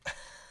or something.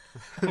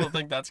 I don't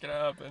think that's gonna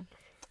happen.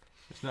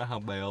 It's not how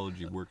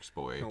biology works,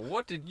 boy.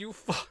 What did you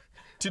fuck?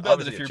 Too bad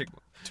that Obviously if a you're chick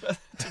mug.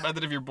 too bad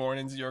that if you're born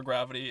in zero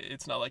gravity,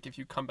 it's not like if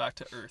you come back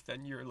to Earth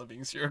and you're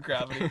living zero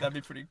gravity. That'd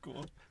be pretty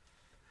cool.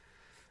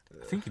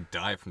 I think you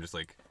die from just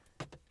like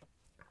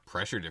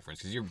pressure difference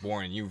because you're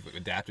born and you've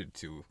adapted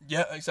to.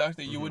 Yeah,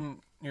 exactly. You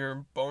wouldn't.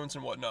 Your bones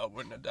and whatnot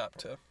wouldn't adapt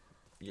to.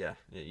 Yeah,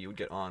 you would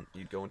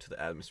you'd go into the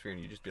atmosphere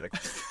and you'd just be like,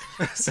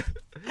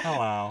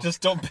 Hello.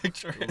 Just don't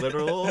picture it.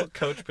 literal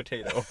couch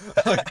potato.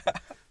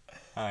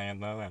 I am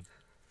that.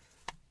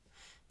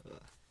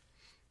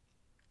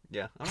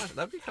 Yeah,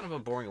 that'd be kind of a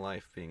boring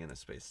life being in a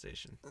space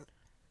station.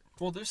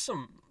 Well, there's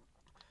some.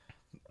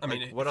 I Like,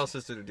 mean, what else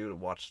is there to do to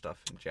watch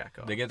stuff and jack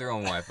off? They get their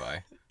own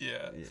Wi-Fi,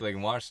 Yeah. so they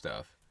can watch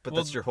stuff. But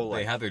well, that's your whole They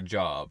life. have their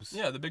jobs.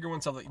 Yeah, the bigger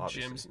ones have like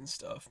Obviously. gyms and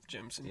stuff,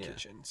 gyms and Yeah.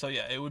 kitchen. So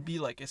yeah, it would be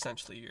like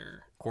essentially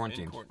your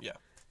Quarantined. Yeah.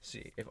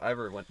 See, if I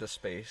ever went to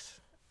space,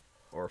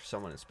 or if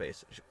someone in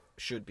space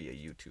should be a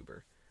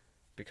YouTuber,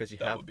 because you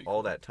That have would be all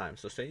cool. that time.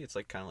 So say it's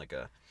like kind of like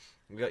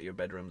you got your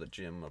bedroom, the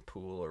gym, a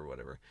pool, or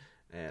whatever,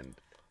 and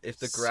if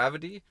the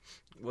gravity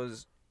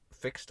was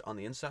fixed on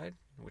the inside,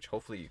 which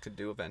hopefully you could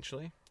do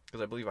eventually,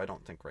 because I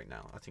don't think right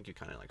now. I think you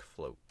kind of like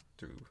float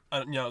through.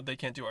 They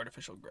can't do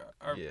artificial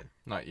gravity. Yeah,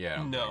 Not yet. I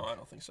don't No, think. I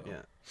don't think so.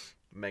 yeah,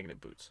 magnet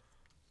boots.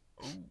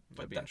 Ooh, but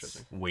That'd be that's,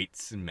 interesting.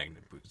 Weights and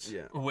magnet boots.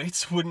 Yeah,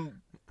 weights wouldn't.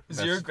 That's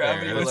Zero fair,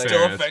 gravity would that's still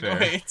fair, affect that's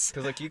fair. weights.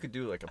 because like you could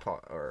do like a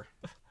pot or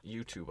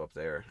YouTube up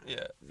there,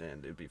 Yeah.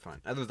 and it'd be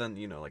fine. Other than,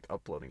 like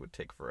uploading would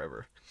take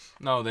forever.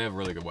 No, they have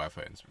really good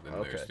Wi-Fi in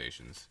Okay. their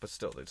stations. But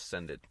still, they'd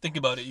send it. Think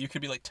about it. You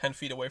could be like 10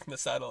 feet away from the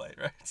satellite,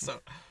 right? So.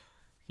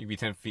 You'd be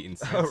 10 feet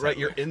inside. Oh, right,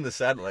 you're in the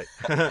satellite.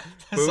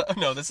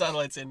 No, the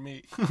satellite's in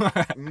me.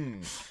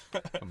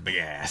 Big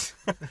ass.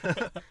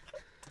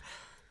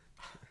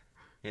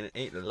 And it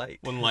ain't the light.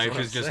 When That's life what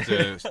is I'm just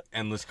saying. an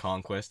endless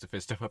conquest to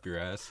fit stuff up your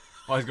ass.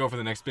 Always go for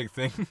the next big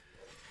thing.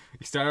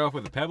 You start off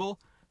with a pebble.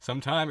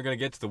 Sometime you're gonna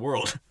get to the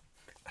world.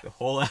 The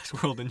whole ass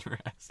world in your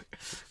ass.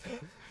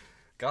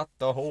 Got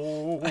the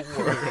whole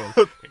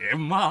world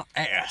In my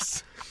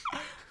ass.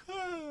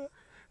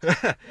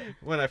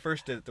 When I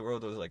first did it, the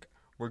world was like,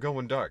 we're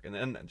going dark. And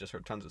then I just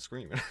heard tons of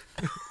screaming.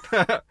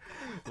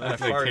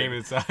 After I came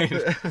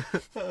inside.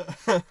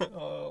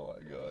 Oh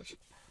my gosh.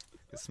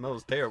 It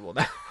smells terrible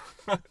now.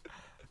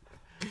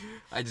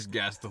 I just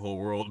gassed the whole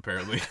world,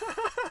 apparently.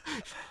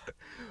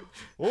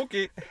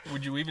 Okay.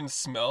 Would you even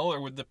smell, or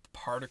would the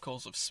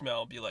particles of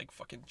smell be like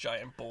fucking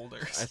giant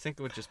boulders? I think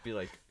it would just be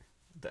like,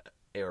 the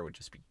air would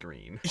just be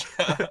green.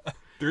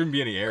 There wouldn't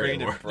be any air Green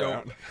anymore. and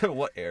brown.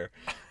 What air?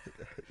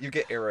 You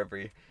get air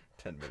every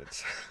 10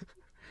 minutes.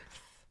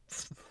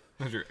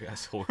 Your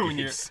asshole when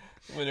gaze.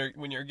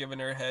 you're giving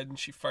her a head and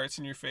she farts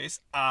in your face,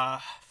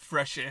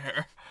 fresh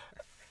air.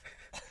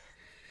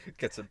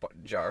 Gets a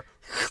jar.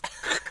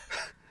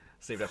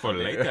 Save that For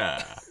later.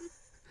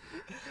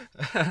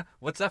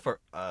 What's that for?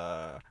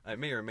 I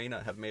may or may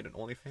not have made an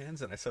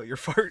OnlyFans and I sell your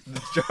fart in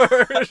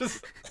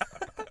jars.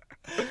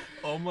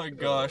 Oh my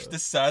gosh. The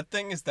sad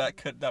thing is that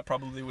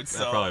probably would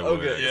sell. probably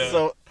would. Okay, Yeah.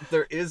 so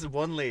there is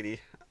one lady.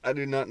 I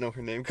do not know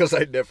her name because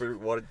I never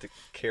wanted to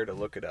care to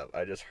look it up.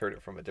 I just heard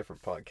it from a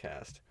different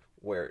podcast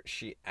where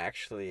she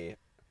actually.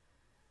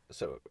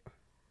 So,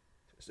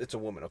 it's a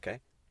woman, okay?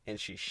 And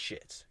she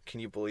shits. Can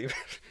you believe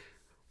it?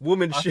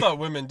 Woman I shit. thought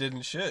women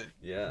didn't shit.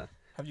 Yeah.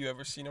 Have you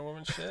ever seen a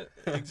woman shit?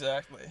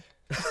 Exactly.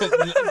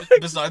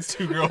 Besides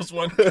 2 girls,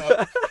 1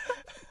 cup.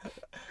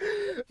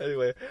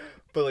 Anyway,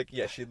 but like,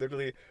 yeah, she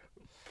literally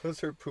puts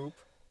her poop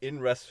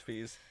in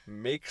recipes,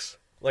 makes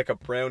like a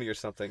brownie or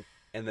something,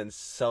 and then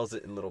sells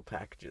it in little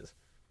packages.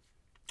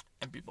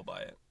 And people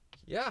buy it.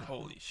 Yeah.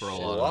 Holy For a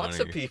shit. lot of Lots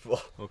of money. people.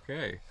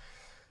 Okay.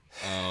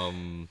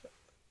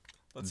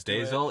 Let's do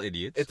Days it. all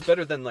idiots. It's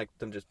better than like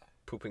them just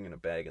pooping in a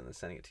bag and then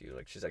sending it to you.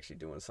 Like she's actually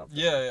doing something.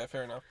 Yeah,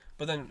 fair enough.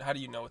 But then how do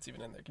you know what's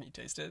even in there? Can you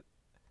taste it?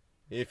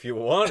 If you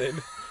wanted.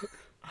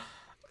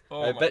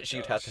 Oh I my bet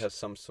she'd have gosh. to have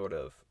some sort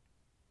of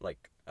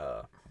like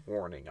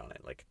warning on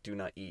it, like do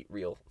not eat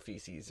real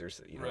feces or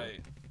Right.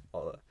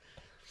 all that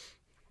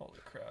Holy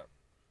crap.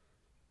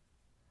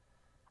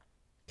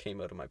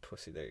 came out of my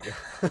pussy. There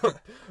you go.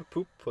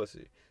 Poop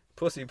pussy.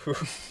 Pussy poop.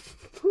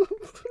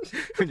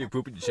 When you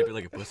poop, you ship it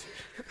like a pussy.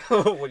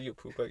 What do you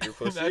poop out your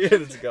pussy?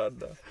 Imagine- It's gone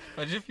now.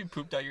 Imagine if you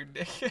pooped out your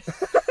dick.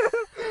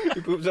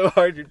 You poop so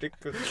hard your dick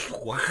goes.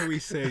 Why do we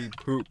say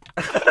poop?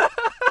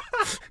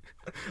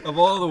 Of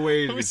all the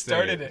ways Who we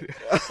started say it?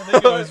 I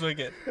think it was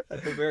Wicked.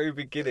 At the very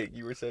beginning,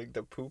 you were saying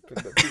the poop and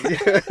the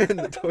pee in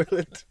the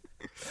toilet.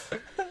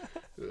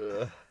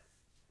 Ugh.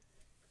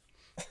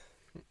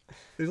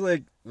 There's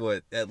like,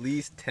 what, at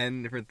least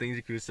 10 different things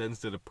you could have said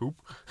instead of poop?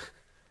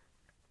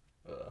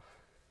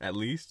 At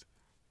least?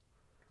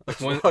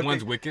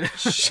 One's wicked.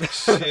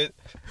 Shit.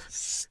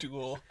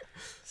 Stool.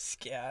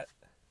 Scat.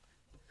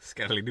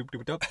 Scattily doop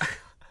doop doop.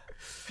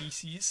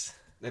 Feces.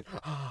 And-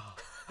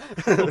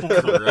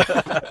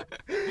 The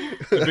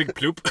big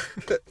ploop.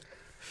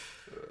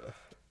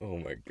 Oh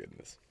my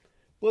goodness.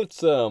 Let's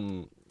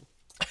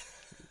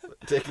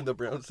Taking the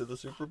Browns to the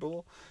Super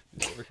Bowl.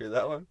 Did you ever hear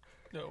that one?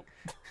 No.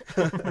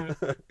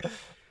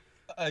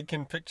 I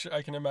can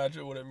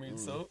imagine what it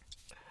means though.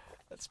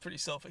 That's pretty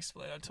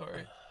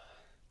self-explanatory.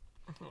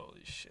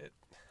 Holy shit.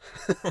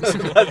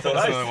 That's what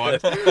I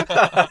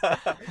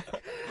said.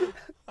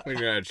 when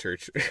you're at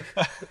church.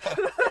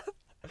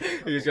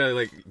 You just gotta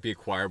like be a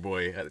choir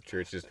boy at the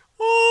church, just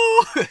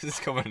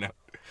just coming out.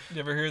 You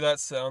ever hear that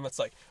sound that's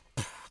like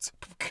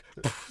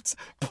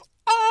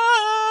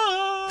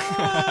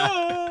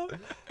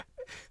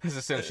This is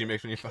the sound she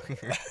makes when you fucking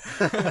her.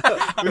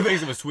 It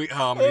makes them a sweet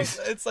harmonies.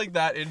 it's like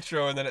that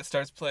intro and then it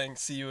starts playing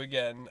See You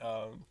Again,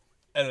 and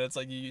then it's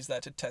like you use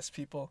that to test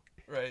people,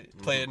 right?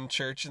 Play it in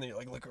church and then you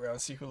like look around,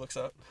 see who looks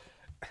up.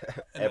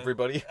 And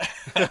Everybody.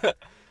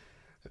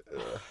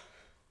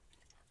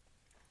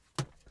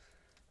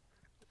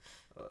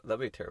 That'd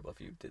be terrible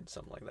if you did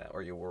something like that,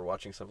 or you were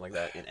watching something like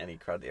that in any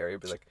crowded area.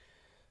 Be like,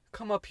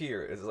 "Come up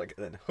here." It's like,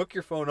 then hook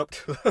your phone up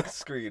to the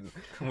screen.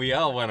 We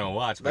all want to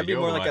watch, but That'd be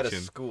you're more like at watching.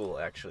 a school,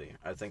 actually.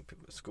 I think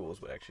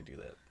schools would actually do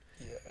that,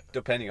 Yeah.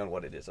 depending on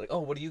what it is. Like, oh,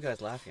 what are you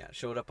guys laughing at?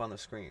 Show it up on the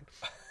screen.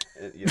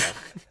 You know,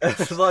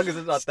 as long as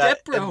it's not that.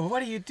 Step bro,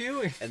 what are you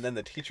doing? And then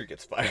the teacher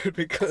gets fired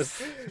because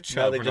now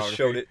Child they just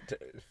showed pornography.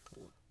 it.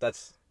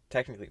 That's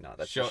technically not.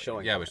 That's just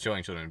showing. Yeah, but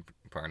showing children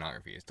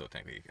pornography is still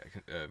technically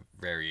a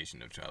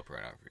variation of child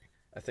pornography.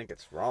 I think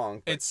it's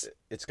wrong. But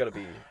it's got to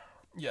be.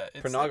 Yeah,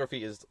 it's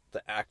Pornography is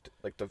the act,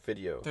 like the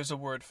video. there's a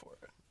word for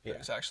it. Yeah.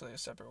 There's actually a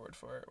separate word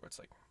for it where it's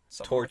like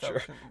something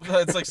Torture.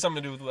 It's like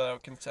something to do with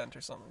without consent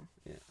or something.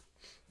 Yeah.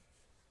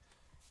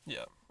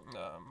 Yeah.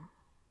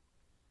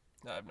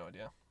 I have no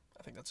idea.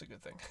 I think that's a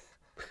good thing.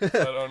 I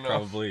don't know.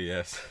 Probably,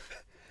 yes.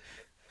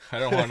 I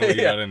don't want to know what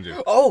you got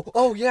into.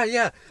 Oh,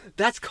 yeah.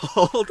 That's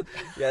called.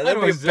 Yeah, that'd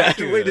know be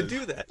exactly a bad way what to it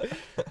do that.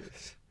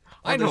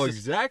 I know there's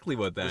this- exactly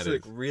what that This is.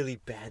 like really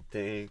bad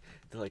thing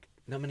that like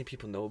not many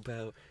people know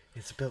about.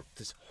 It's about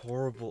this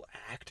horrible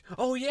act.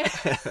 Oh yeah,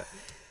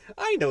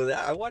 I know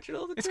that. I watch it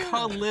all the It's time.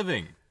 called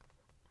living.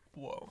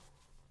 Whoa.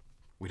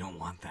 We don't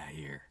want that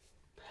here.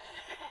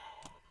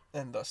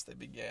 And thus they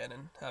began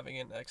in having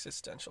an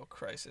existential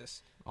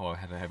crisis. Oh, I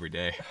had that every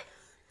day.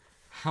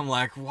 I'm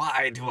like,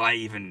 why do I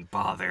even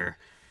bother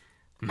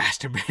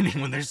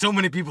masturbating when there's so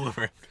many people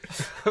around?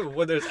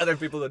 When there's other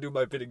people that do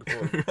my bidding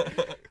for me.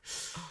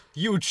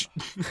 Huge.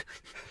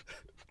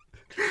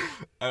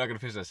 I'm not gonna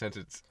finish that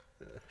sentence.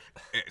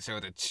 So I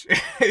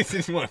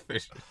didn't want to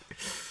finish.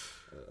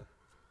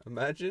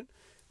 Imagine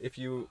if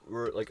you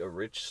were like a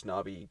rich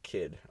snobby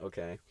kid,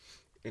 okay,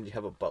 and you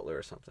have a butler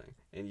or something,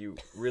 and you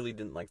really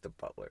didn't like the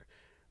butler,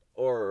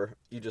 or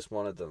you just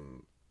wanted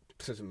them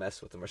to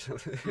mess with them or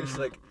something. It's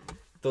like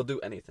they'll do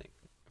anything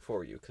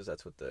for you because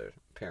that's what their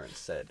parents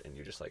said, and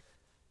you're just like,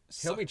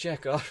 help me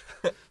jack off,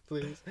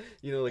 please.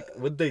 You know, like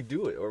would they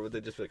do it, or would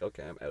they just be like,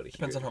 okay, I'm out of here?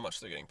 Depends on how much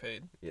they're getting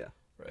paid. Yeah,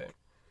 Right.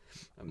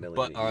 $1 million.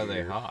 But a are they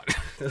year. hot?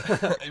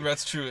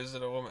 That's true. Is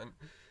it a woman?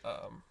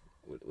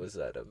 Was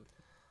that a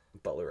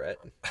butlerette?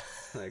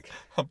 Like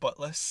A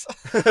buttless.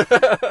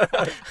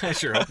 I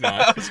sure hope I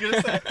not. was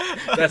gonna say.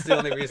 that's the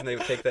only reason they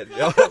would take that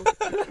job.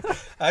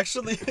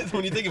 Actually,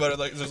 when you think about it,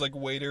 like there's like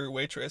waiter,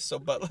 waitress, so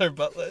butler,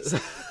 buttless.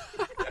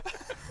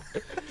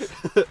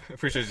 I'm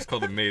pretty sure I just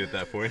called him maid at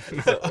that point.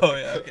 Oh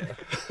yeah. Okay.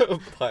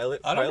 Pilot.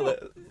 I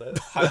don't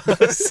pilot.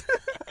 Pilot.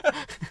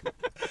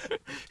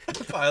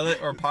 Pilot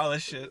or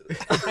polish it.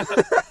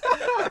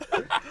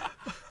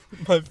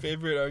 My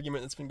favorite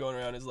argument that's been going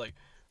around is like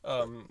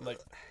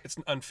it's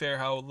unfair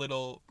how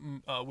little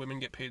women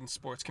get paid in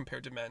sports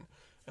compared to men,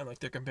 and like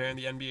they're comparing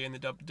the NBA and the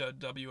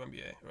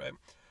WNBA, right?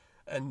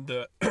 And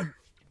the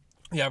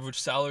the average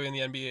salary in the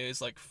NBA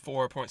is like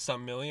 4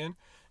 million,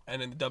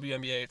 and in the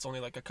WNBA it's only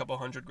like a couple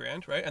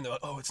 $100,000, right? And they're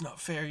like, oh, it's not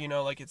fair,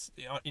 like it's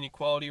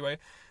inequality, right?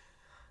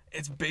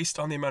 It's based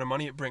on the amount of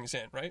money it brings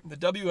in, right? The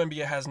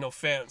WNBA has no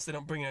fans; they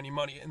don't bring in any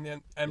money, and the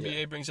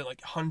NBA brings in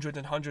like hundreds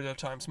and hundreds of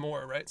times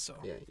more, right? So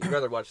Yeah, you'd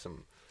rather watch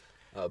some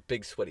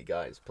big sweaty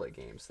guys play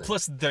games. Than...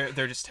 plus they're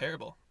just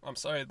terrible. I'm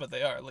sorry, but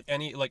they are They're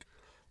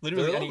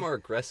literally a lot any more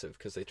aggressive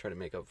because they try to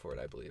make up for it,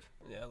 I believe.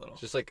 yeah, a little.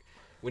 Just like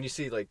when you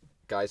see like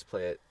guys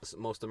play it,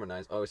 most of them are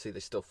nice. Obviously,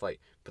 they still fight,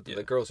 but Yeah.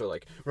 the girls are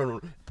like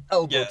run,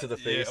 elbow Yeah, to the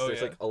yeah, face. oh,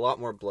 There's yeah. like a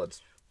lot more blood.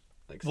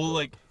 Like Well, spilled.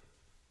 like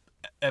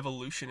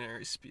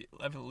evolutionarily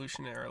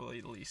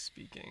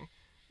speaking,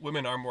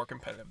 women are more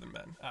competitive than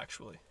men,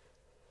 actually,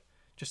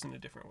 just in a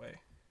different way.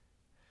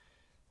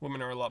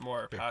 Women are a lot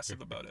more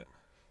passive about it.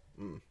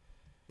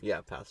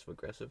 yeah, passive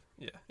aggressive.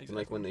 Yeah, And exactly.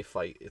 like when they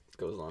fight, it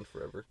goes on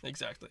forever.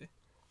 Exactly.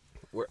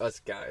 Where us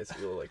guys,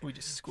 we'll like We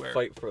just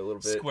fight for a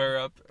little bit, square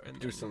up, and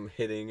do then- some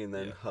hitting, and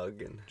then Yeah.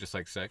 hug and Just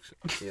like sex.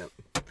 yeah.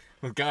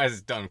 With guys,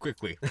 it's done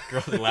quickly.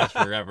 Girls, it lasts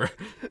forever.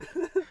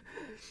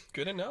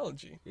 Good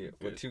analogy. Yeah,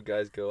 when Good. two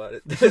guys go at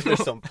it,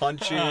 there's some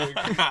punching,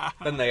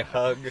 then they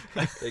hug,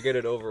 they get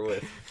it over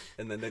with,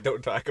 and then they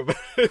don't talk about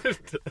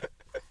it.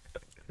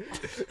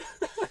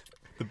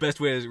 The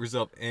best way to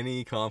resolve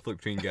any conflict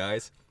between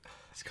guys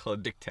is called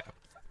a dick tap.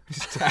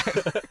 Just tap.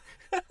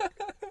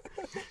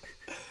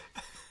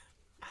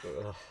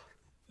 Ugh.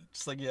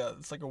 Just like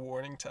it's like a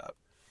warning tap.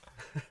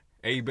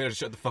 Hey, you better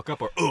shut the fuck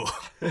up or ugh.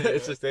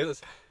 It's just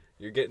this.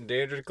 You're getting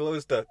dangerously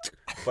close to,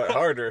 but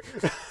harder.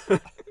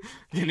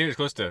 You're near as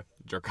close to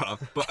jerk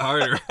off, but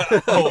harder.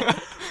 Oh,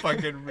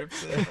 fucking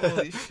rips it.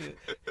 Holy shit.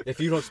 If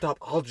you don't stop,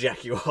 I'll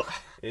jack you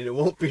off, and it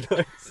won't be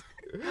nice.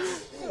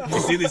 You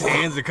see these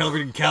hands are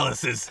covered in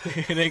calluses.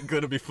 It ain't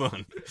gonna be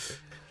fun.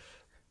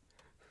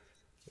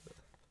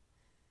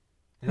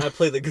 And I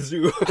play the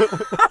kazoo.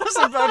 I was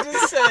about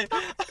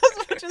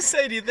to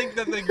say, do you think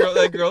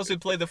that girls who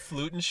play the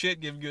flute and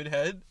shit give good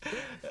head?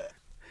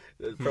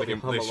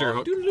 They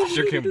sure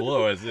can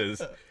blow as is.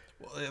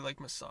 Well, they like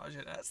massage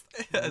it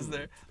as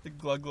their the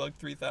Glug Glug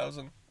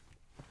 3000.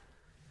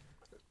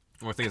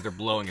 More things they're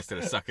blowing instead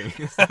of sucking.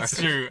 That's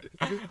true.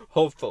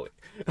 Hopefully,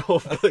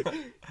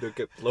 they'll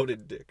get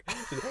bloated dick.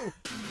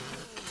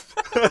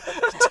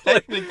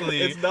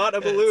 Technically, It's not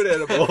a balloon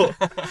animal.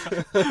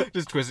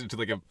 Just twist it to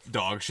like a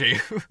dog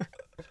shape.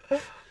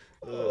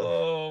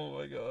 oh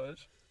my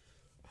gosh,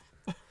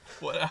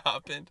 what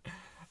happened?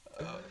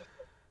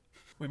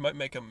 We might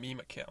make a meme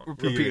account.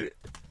 Repeat it.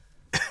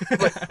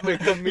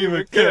 Make a meme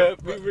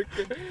account.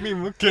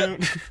 Meme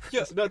account.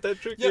 Yeah, It's not that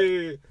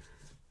tricky.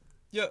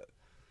 yeah.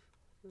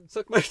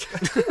 Suck my.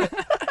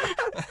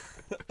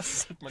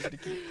 Suck my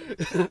dicky.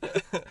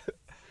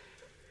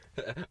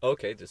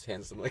 Okay, just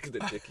hands them like the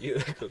dicky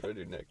that goes around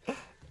your neck.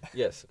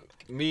 Yes,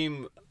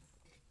 meme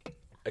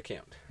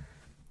account.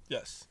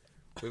 Yes,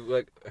 We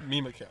like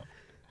meme account.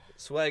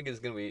 Swag is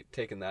gonna be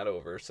taking that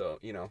over, so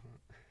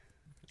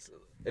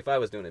If I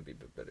was doing it, it'd be a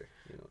bit better.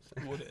 You know what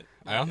I'm saying? Would it?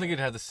 I don't think it'd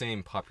have the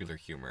same popular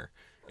humor.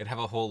 It'd have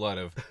a whole lot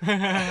of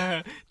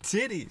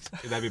titties.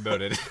 That'd be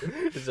about it.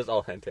 It's just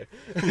all hentai.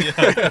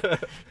 Yeah.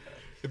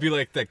 It'd be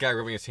like that guy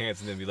rubbing his hands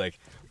and then be like,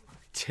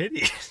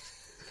 titties.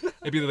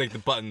 It'd be like the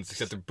buttons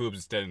except their boobs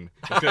instead. And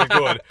it's kind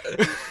of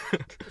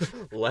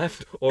good.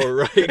 Left or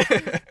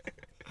right?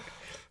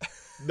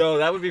 No,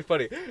 that would be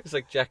funny. It's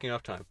like jacking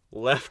off time.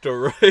 Left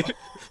or right?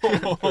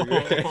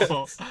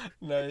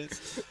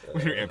 Nice.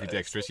 When you're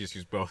ambidextrous, you just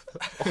use both.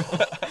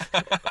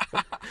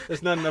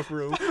 There's not enough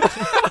room.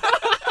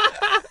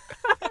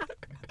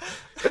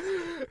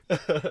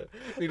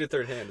 Need a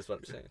third hand is what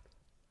I'm saying.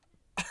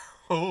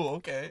 Oh,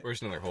 okay.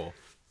 Where's another hole?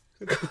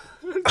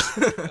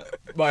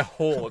 My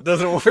hole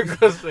doesn't work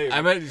the same.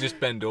 I might just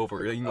bend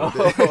over. You know,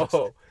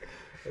 Oh,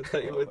 I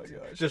thought you Oh would my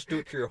gosh. just do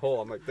it to your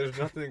hole. I'm like, there's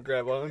nothing to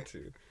grab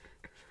onto.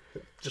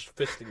 Just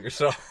fisting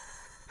yourself.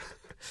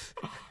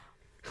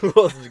 Who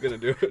else is gonna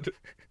do it?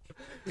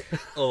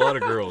 a lot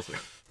of girls.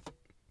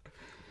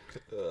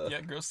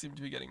 Yeah, girls seem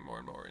to be getting more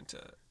and more into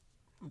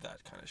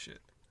that kind of shit.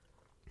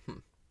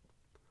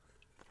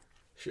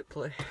 Shit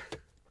play.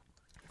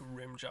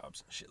 Rim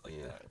jobs and shit like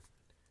Yeah. that.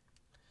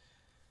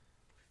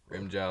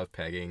 Rim jobs,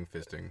 pegging,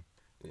 fisting,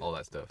 all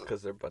that stuff.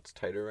 Because their butt's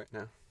tighter right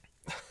now.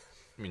 I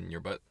mean,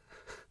 your butt.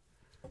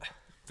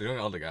 They're doing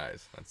it all the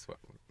guys. That's what.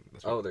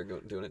 Oh, they're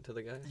doing it to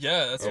the guys?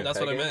 Yeah, that's Oh, what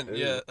I pegging? meant. Ooh.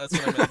 Yeah, that's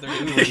what I meant.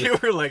 They're doing you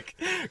were like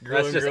girl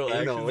That's and just girl anal.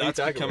 action. What are you That's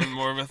talking becoming about?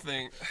 more of a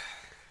thing.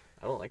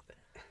 I don't like that.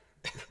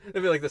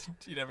 It'd be like this.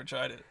 You never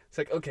tried it. It's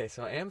like, okay,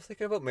 so I am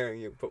thinking about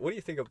marrying you, but what do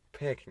you think of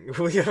pegging?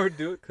 Will you ever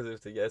do it? Because if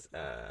it's a yes,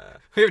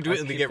 We ever do it I'll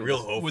and they keep get it real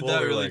this- hopeful. Would that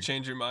They're really like,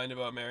 change your mind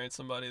about marrying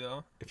somebody,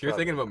 though? if you're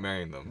thinking about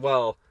marrying them,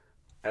 well,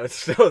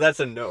 so that's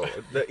a no.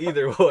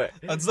 Either way.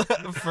 That's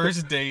the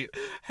first date.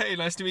 Hey,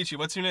 nice to meet you.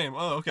 What's your name?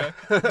 Oh, okay.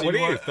 what are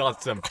your want-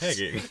 thoughts on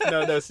pegging?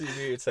 No, see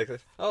me. It's like,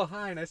 oh,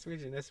 hi, nice to meet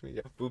you. Nice to meet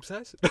you. Boob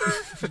size?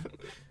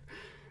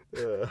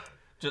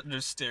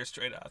 Just stare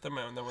straight at them,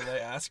 and then when they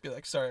ask, be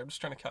like, "Sorry, I'm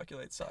just trying to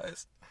calculate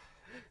size."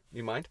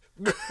 You mind?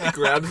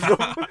 Grabs them.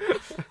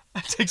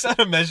 Takes out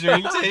a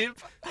measuring tape.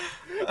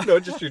 No,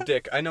 just your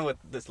dick. I know what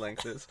this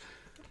length is.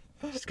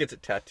 Just gets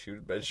it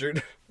tattooed,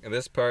 measured. And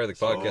this part of the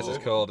podcast is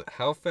So- called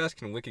 "How Fast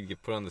Can Wicked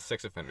Get Put on the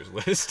Sex Offenders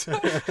List?"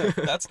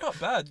 That's not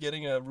bad.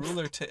 Getting a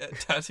ruler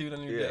tattooed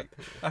on your Yeah. dick.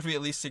 Have to be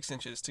at least 6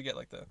 inches to get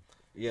like the.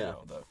 Yeah. You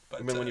know, the. But,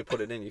 I mean, when you put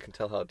it in, you can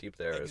tell how deep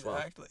they are as well.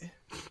 exactly.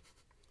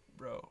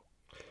 Bro.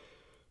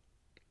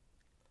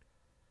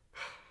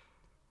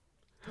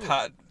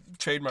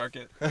 Trademark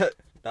it.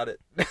 Not it.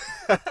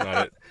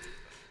 Not it.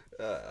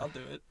 I'll do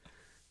it.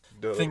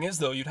 No. Thing is,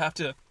 though, you'd have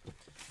to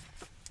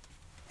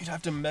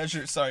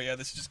measure. Sorry, yeah,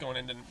 this is just going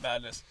into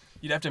madness.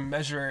 You'd have to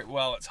measure it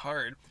while it's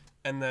hard,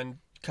 and then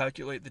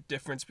calculate the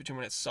difference between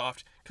when it's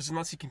soft. Because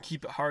unless you can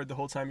keep it hard the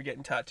whole time you're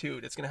getting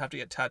tattooed, it's gonna have to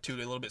get tattooed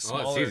a little bit Oh,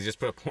 smaller. it's easy. Just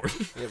put a porn.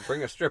 Yeah,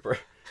 bring a stripper.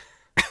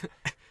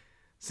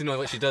 So no,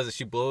 what she does is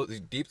she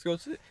deep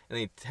throats it, and then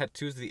he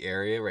tattoos the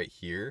area right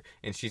here,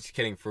 and she's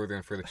getting further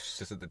and further. She's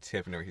just at the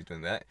tip whenever he's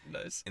doing that,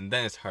 Nice. and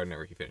then it's hard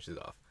whenever he finishes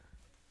off.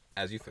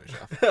 As you finish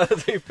off.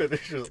 As he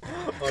finishes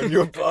on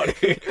your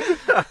body.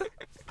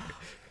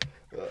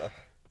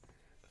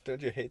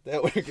 Don't you hate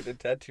that when you get a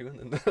tattoo and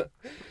then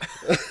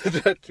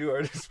the tattoo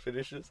artist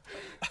finishes?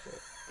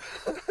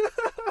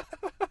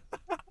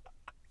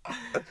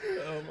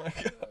 Oh my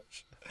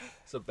gosh.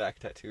 So back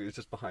tattoo is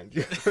just behind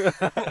you.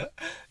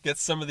 Get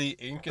some of the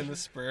ink in the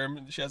sperm,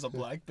 and she has a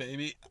black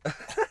baby.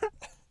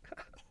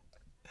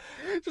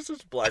 Just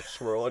this black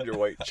swirl on your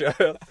white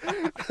child.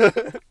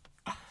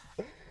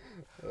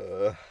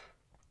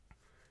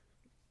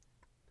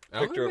 I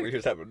don't Victor over think-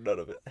 here's having none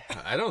of it.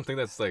 I don't think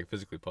that's like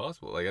physically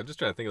possible. Like I'm just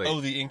trying to think like Oh,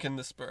 the ink in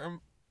the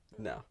sperm?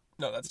 No.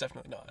 No, that's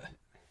definitely not.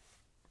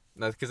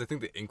 because I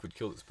think the ink would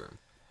kill the sperm.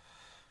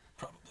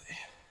 Probably.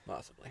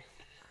 Possibly.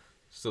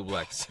 Still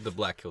black. The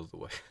black kills the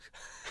white.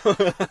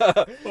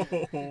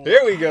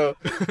 Here we go.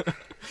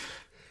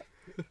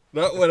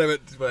 Not what I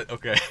meant, but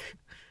okay.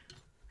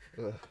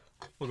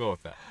 We'll go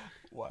with that.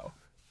 Wow.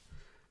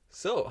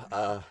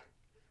 So,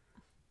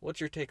 what's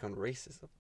your take on racism?